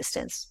insulin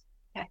resistance?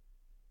 Okay.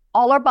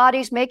 All our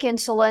bodies make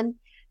insulin.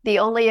 The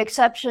only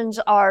exceptions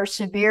are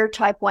severe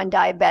type 1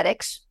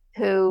 diabetics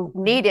who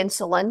need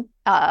insulin,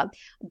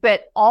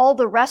 but all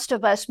the rest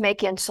of us make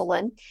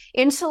insulin.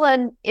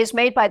 Insulin is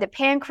made by the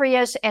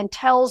pancreas and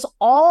tells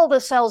all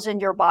the cells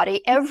in your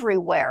body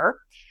everywhere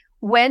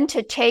when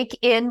to take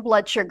in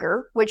blood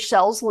sugar, which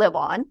cells live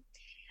on.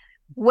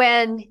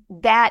 When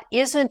that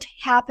isn't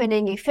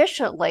happening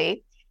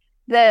efficiently,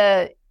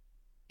 the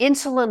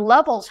insulin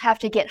levels have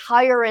to get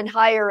higher and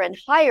higher and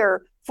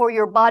higher for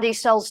your body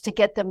cells to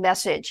get the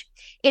message.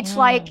 It's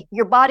like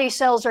your body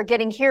cells are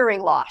getting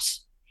hearing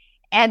loss,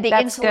 and the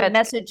insulin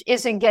message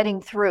isn't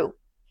getting through.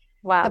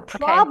 Wow. The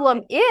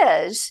problem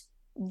is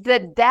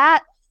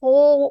that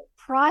whole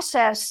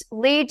process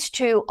leads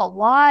to a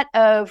lot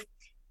of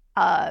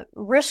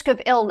risk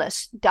of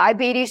illness,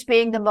 diabetes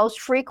being the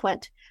most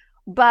frequent,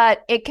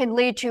 but it can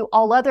lead to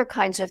all other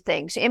kinds of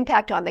things,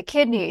 impact on the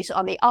kidneys,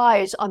 on the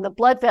eyes, on the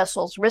blood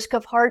vessels, risk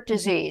of heart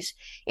disease.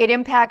 It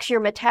impacts your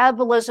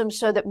metabolism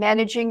so that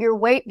managing your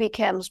weight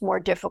becomes more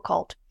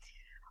difficult.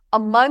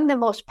 Among the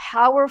most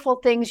powerful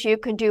things you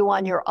can do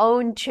on your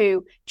own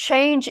to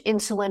change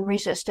insulin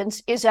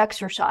resistance is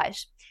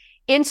exercise.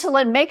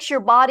 Insulin makes your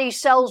body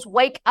cells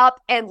wake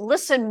up and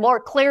listen more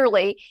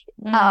clearly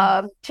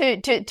to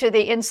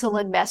the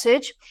insulin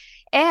message.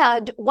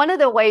 And one of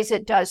the ways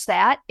it does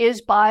that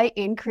is by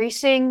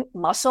increasing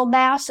muscle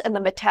mass and the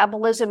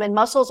metabolism in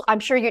muscles. I'm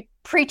sure you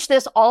preach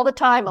this all the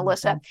time,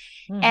 Melissa.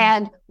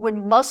 And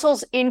when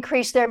muscles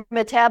increase their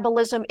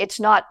metabolism, it's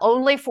not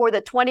only for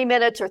the 20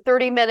 minutes or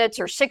 30 minutes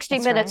or 60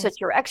 minutes that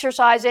you're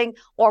exercising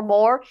or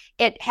more.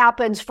 It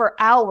happens for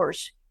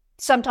hours,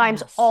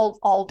 sometimes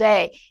all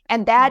day.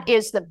 And that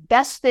is the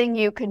best thing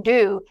you can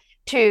do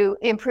to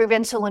improve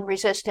insulin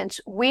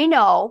resistance. We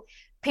know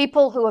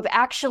people who have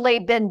actually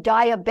been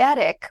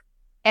diabetic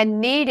and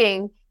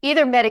needing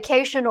either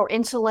medication or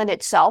insulin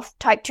itself,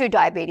 type 2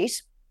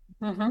 diabetes,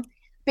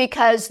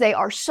 because they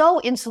are so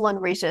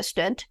insulin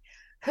resistant,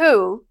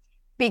 who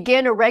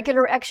begin a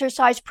regular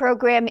exercise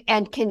program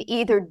and can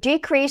either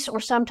decrease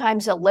or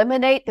sometimes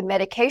eliminate the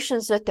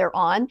medications that they're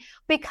on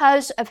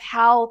because of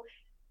how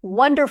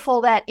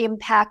wonderful that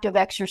impact of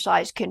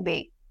exercise can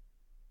be.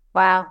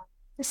 Wow.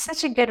 It's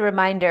such a good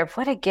reminder of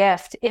what a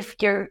gift. If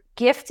you're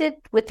gifted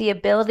with the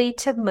ability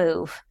to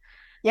move,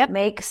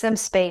 make some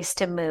space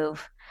to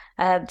move.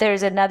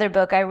 There's another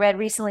book I read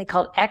recently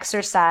called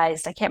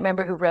Exercised. I can't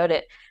remember who wrote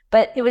it,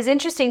 but it was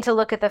interesting to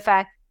look at the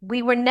fact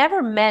we were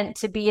never meant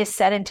to be as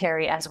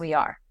sedentary as we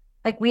are.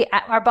 Like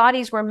our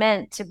bodies were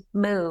meant to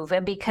move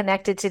and be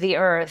connected to the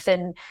earth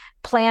and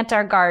plant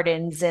our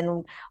gardens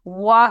and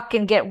walk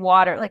and get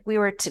water. Like we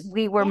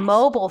were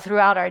mobile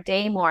throughout our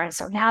day more. And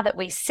so now that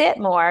we sit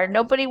more,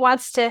 nobody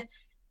wants to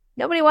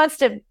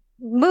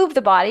move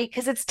the body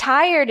because it's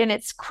tired and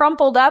it's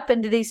crumpled up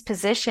into these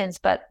positions.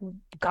 But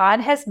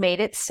God has made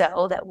it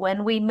so that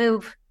when we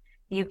move,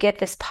 you get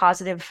this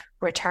positive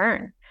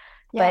return.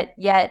 But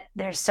yet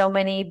there's so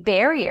many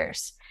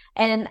barriers.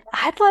 And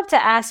I'd love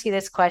to ask you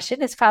this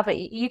question. It's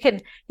probably, you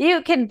can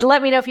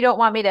let me know if you don't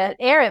want me to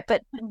air it,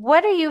 but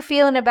what are you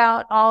feeling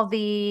about all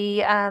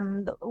the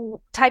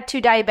type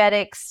 2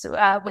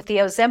 diabetics with the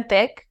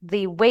Ozempic,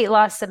 the weight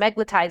loss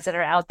semaglutides that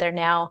are out there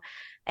now,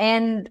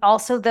 and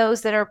also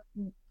those that are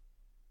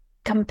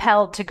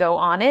compelled to go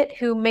on it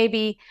who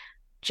maybe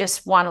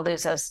just want to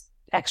lose those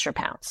extra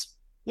pounds?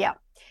 Yeah,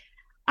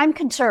 I'm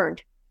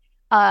concerned.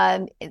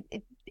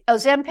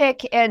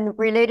 Ozempic and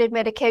related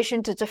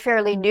medications, it's a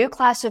fairly new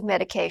class of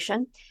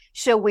medication.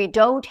 So we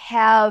don't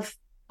have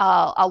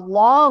a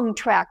long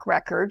track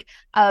record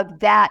of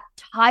that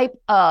type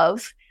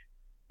of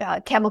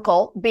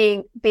chemical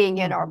being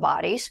in our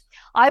bodies.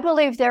 I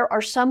believe there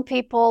are some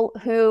people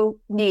who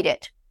need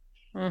it,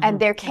 and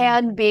there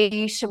can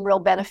be some real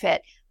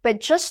benefit.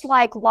 But just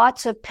like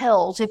lots of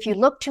pills, if you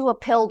look to a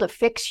pill to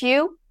fix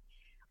you,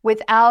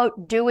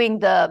 without doing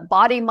the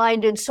body,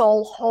 mind, and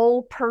soul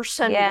whole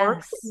person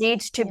work that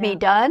needs to be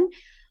done,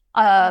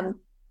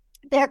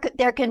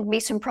 there can be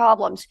some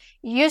problems.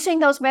 Using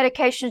those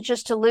medications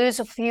just to lose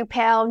a few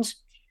pounds,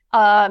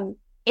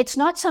 it's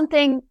not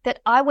something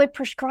that I would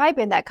prescribe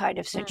in that kind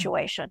of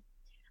situation.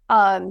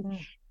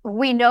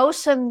 We know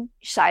some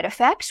side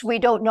effects. We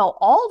don't know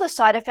all the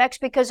side effects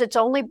because it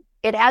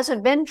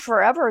hasn't been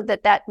forever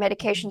that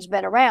medication's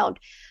been around.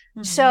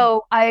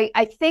 So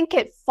I think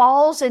it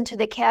falls into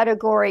the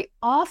category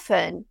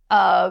often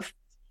of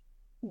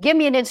give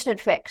me an instant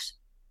fix,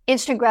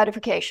 instant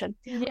gratification.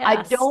 Yes,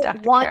 I don't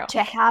Dr. want Carol.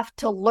 To have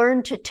to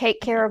learn to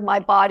take care of my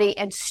body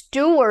and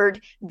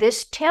steward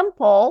this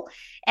temple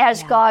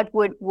as God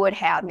would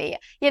have me.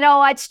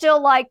 I'd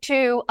still like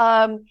to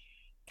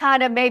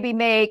kind of maybe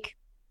make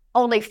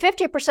only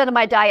 50% of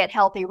my diet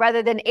healthy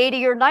rather than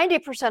 80 or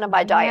 90% of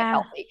my diet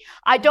healthy.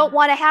 I don't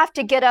want to have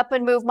to get up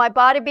and move my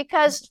body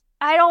because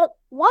I don't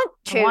want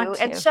to.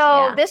 And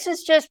so this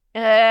is just,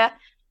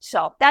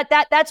 so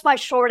that's my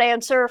short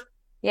answer.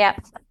 Yeah,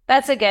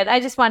 that's a good. I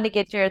just wanted to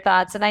get your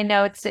thoughts. And I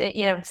know it's,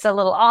 it's a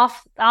little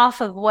off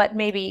of what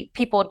maybe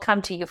people would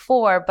come to you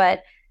for,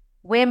 but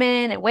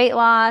women and weight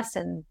loss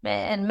and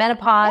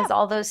menopause,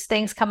 all those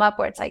things come up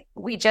where it's like,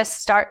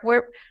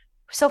 we're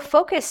so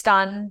focused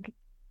on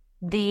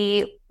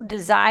the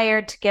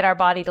desire to get our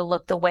body to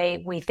look the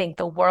way we think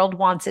the world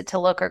wants it to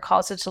look or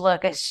calls it to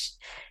look. I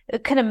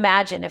can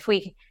imagine if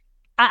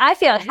I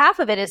feel half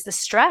of it is the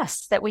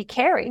stress that we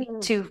carry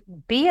to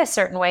be a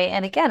certain way.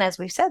 And again, as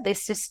we've said,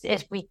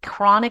 if we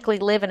chronically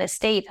live in a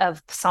state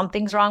of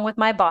something's wrong with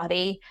my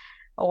body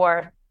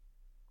or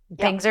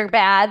things are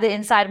bad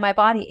inside of my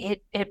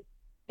body,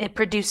 it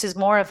produces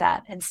more of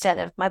that instead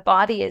of my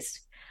body is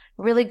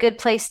a really good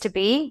place to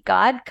be.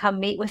 God, come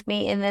meet with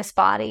me in this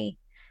body.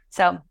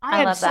 So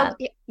I love that.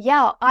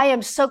 Yeah, I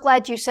am so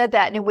glad you said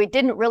that. And we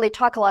didn't really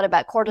talk a lot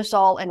about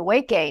cortisol and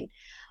weight gain,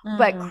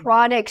 but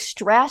chronic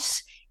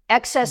stress,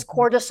 excess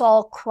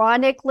cortisol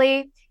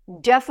chronically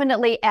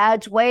definitely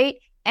adds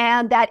weight,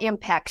 and that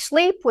impacts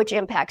sleep, which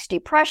impacts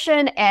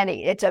depression. And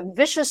it's a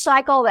vicious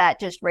cycle that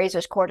just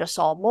raises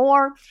cortisol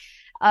more.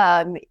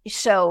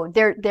 So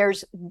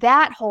there's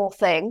that whole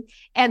thing.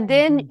 And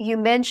then you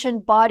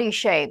mentioned body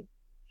shame.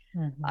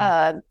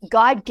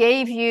 God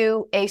gave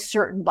you a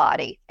certain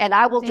body. And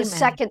I will just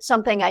second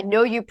something I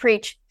know you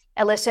preach,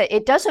 Alyssa.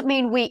 It doesn't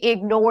mean we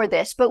ignore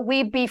this, but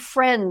we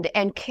befriend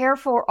and care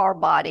for our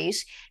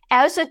bodies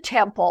as a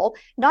temple,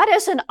 not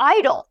as an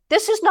idol.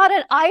 This is not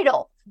an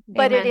idol,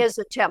 but it is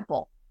a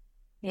temple.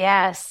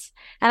 Yes.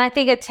 And I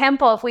think a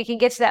temple, if we can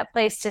get to that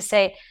place to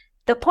say,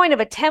 the point of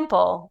a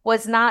temple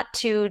was not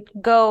to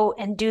go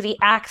and do the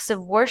acts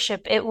of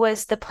worship. It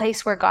was the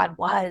place where God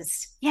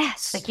was.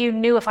 Yes. Like you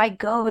knew if I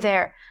go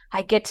there,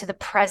 I get to the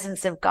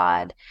presence of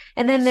God.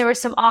 And then there were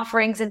some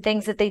offerings and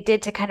things that they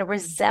did to kind of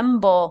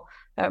resemble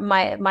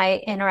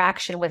my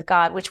interaction with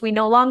God, which we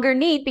no longer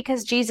need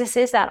because Jesus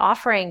is that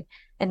offering.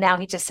 And now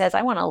he just says,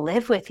 I want to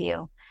live with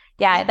you.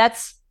 Yeah,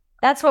 that's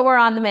what we're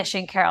on the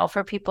mission, Carol,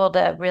 for people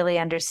to really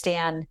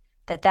understand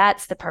that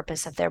that's the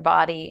purpose of their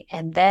body.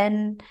 And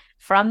then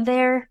from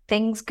there,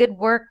 things, good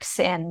works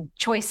and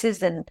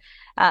choices and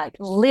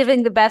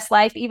living the best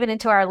life, even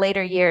into our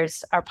later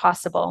years, are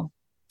possible.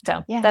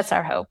 So that's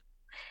our hope.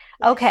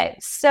 Okay,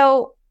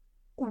 so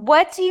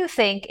what do you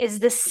think is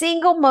the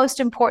single most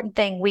important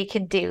thing we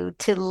can do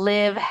to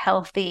live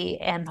healthy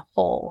and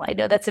whole? I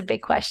know that's a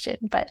big question,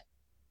 but.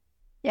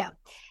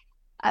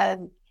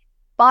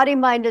 Body,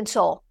 mind, and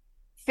soul.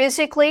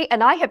 Physically,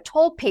 and I have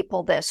told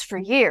people this for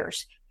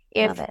years,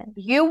 if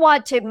you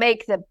want to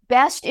make the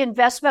best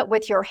investment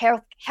with your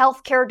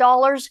healthcare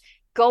dollars,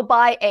 go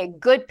buy a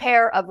good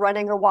pair of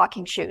running or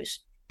walking shoes.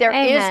 There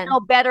is no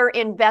better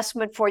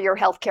investment for your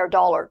healthcare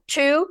dollar.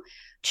 2,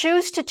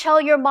 choose to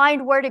tell your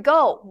mind where to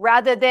go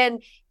rather than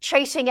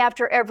chasing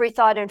after every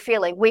thought and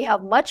feeling. We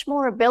have much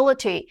more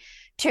ability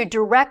to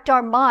direct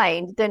our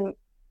mind than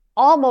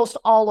almost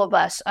all of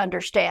us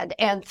understand.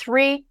 And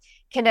 3,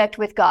 connect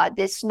with God.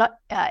 This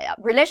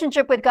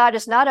relationship with God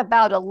is not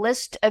about a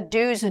list of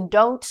do's and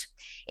don'ts.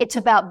 It's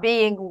about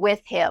being with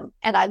him.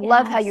 And I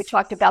love how you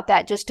talked about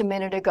that just a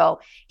minute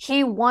ago.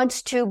 He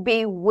wants to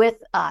be with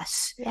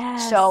us.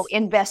 So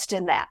invest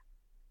in that.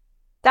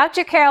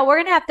 Dr. Carol, we're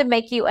going to have to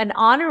make you an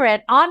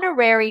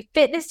honorary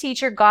fitness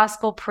teacher,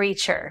 gospel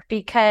preacher,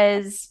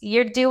 because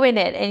you're doing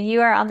it and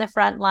you are on the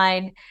front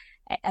line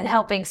and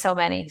helping so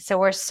many. So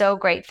we're so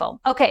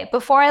grateful. Okay,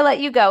 before I let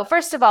you go,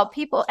 first of all,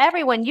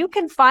 everyone, you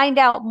can find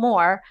out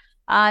more.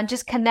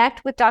 Just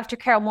connect with Dr.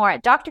 Carol Moore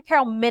at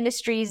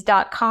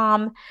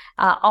drcarolministries.com.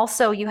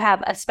 Also, you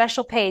have a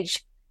special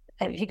page.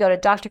 If you go to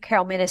Dr.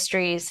 Carol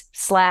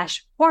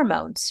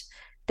Ministries/hormones,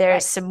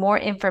 there's some more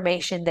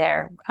information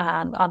there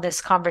on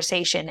this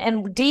conversation.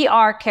 And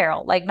Dr.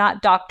 Carol, like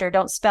not doctor,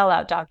 don't spell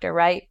out doctor,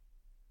 right?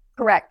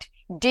 Correct.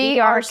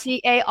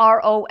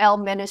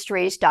 DRCAROL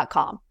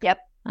Ministries.com. Yep.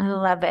 I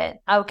love it.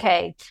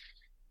 Okay.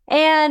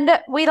 And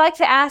we like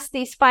to ask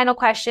these final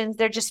questions.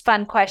 They're just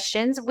fun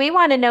questions. We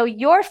want to know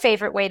your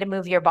favorite way to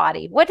move your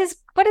body. What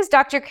does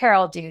Dr.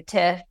 Carol do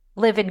to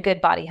live in good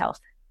body health?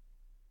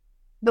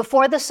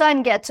 Before the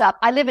sun gets up,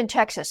 I live in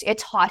Texas.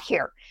 It's hot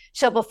here.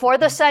 So before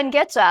the sun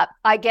gets up,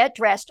 I get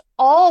dressed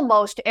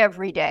almost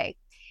every day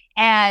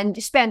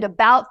and spend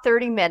about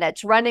 30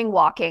 minutes running,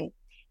 walking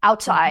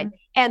outside.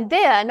 And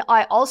then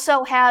I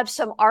also have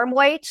some arm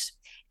weights.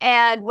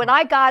 And when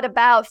I got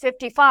about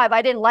 55,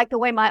 I didn't like the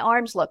way my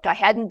arms looked. I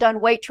hadn't done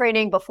weight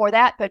training before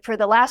that, but for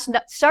the last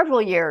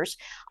several years,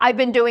 I've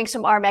been doing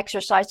some arm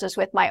exercises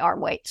with my arm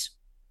weights.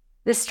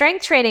 The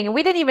strength training, and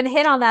we didn't even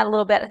hit on that a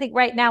little bit. I think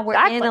right now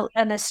we're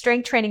in a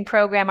strength training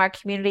program, our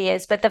community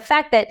is, but the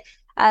fact that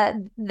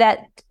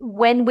that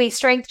when we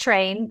strength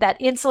train, that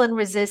insulin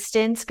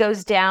resistance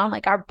goes down,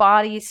 like our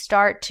bodies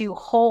start to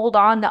hold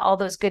on to all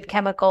those good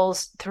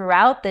chemicals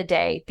throughout the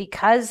day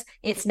because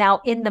it's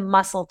now in the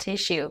muscle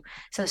tissue.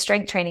 So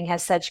strength training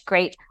has such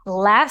great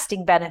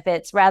lasting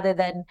benefits rather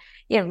than,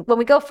 when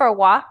we go for a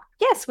walk,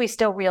 yes, we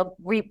still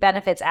reap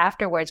benefits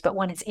afterwards, but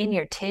when it's in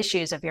your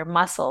tissues of your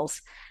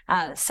muscles,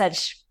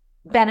 such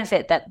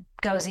benefit that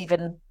goes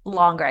even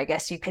longer, I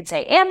guess you could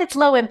say. And it's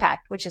low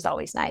impact, which is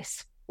always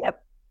nice.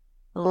 Yep.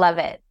 Love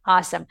it.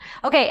 Awesome.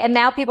 Okay. And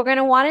now people are going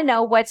to want to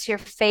know, what's your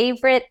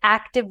favorite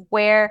active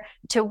wear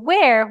to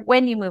wear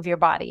when you move your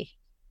body?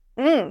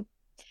 I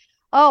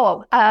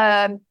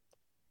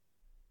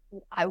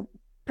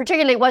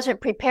particularly wasn't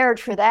prepared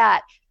for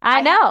that.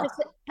 I know.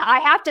 I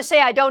have to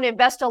say I don't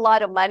invest a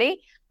lot of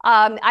money.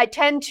 I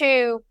tend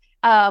to,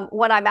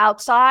 when I'm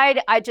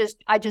outside, I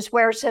just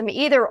wear some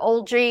either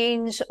old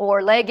jeans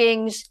or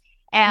leggings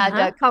and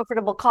a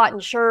comfortable cotton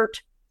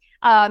shirt.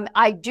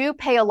 I do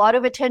pay a lot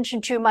of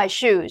attention to my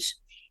shoes.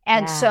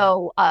 And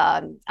so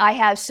I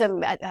have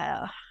some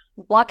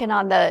blocking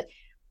on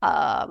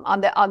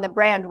the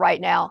brand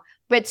right now,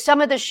 but some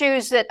of the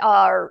shoes that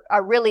are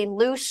really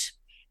loose,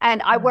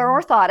 and I wear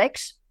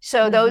orthotics.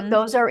 So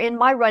those are in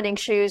my running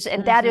shoes,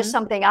 and that is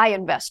something I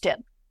invest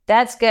in.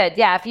 That's good.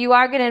 Yeah. If you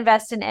are going to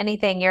invest in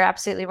anything, you're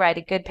absolutely right.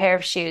 A good pair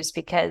of shoes,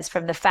 because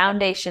from the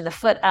foundation, the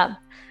foot up,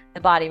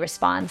 the body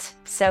responds.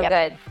 So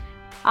good.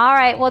 All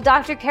right. Well,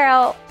 Dr.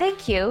 Carol,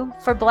 thank you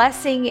for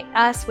blessing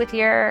us with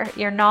your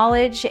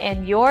knowledge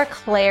and your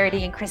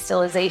clarity and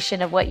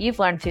crystallization of what you've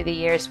learned through the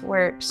years.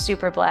 We're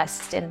super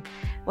blessed, and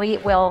we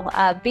will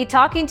be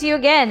talking to you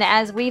again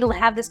as we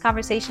have this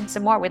conversation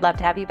some more. We'd love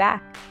to have you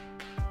back.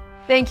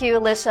 Thank you,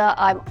 Alyssa.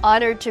 I'm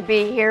honored to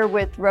be here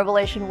with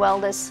Revelation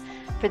Wellness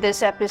for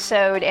this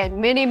episode, and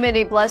many,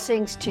 many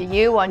blessings to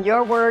you on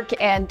your work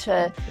and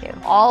to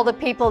all the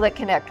people that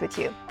connect with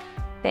you.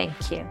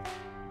 Thank you.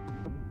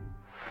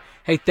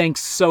 Hey,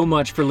 thanks so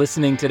much for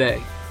listening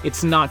today.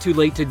 It's not too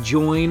late to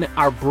join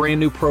our brand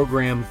new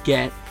program,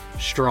 Get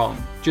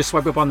Strong. Just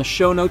swipe up on the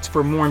show notes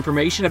for more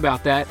information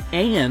about that.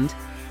 And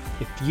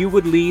if you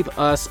would leave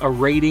us a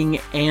rating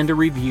and a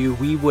review,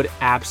 we would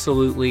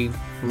absolutely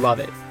love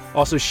it.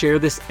 Also, share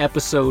this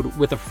episode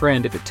with a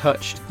friend if it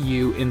touched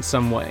you in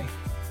some way.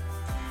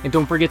 And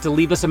don't forget to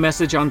leave us a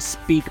message on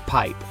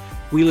SpeakPipe.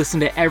 We listen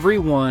to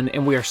everyone,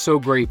 and we are so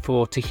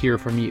grateful to hear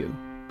from you.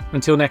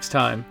 Until next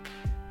time,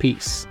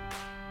 peace.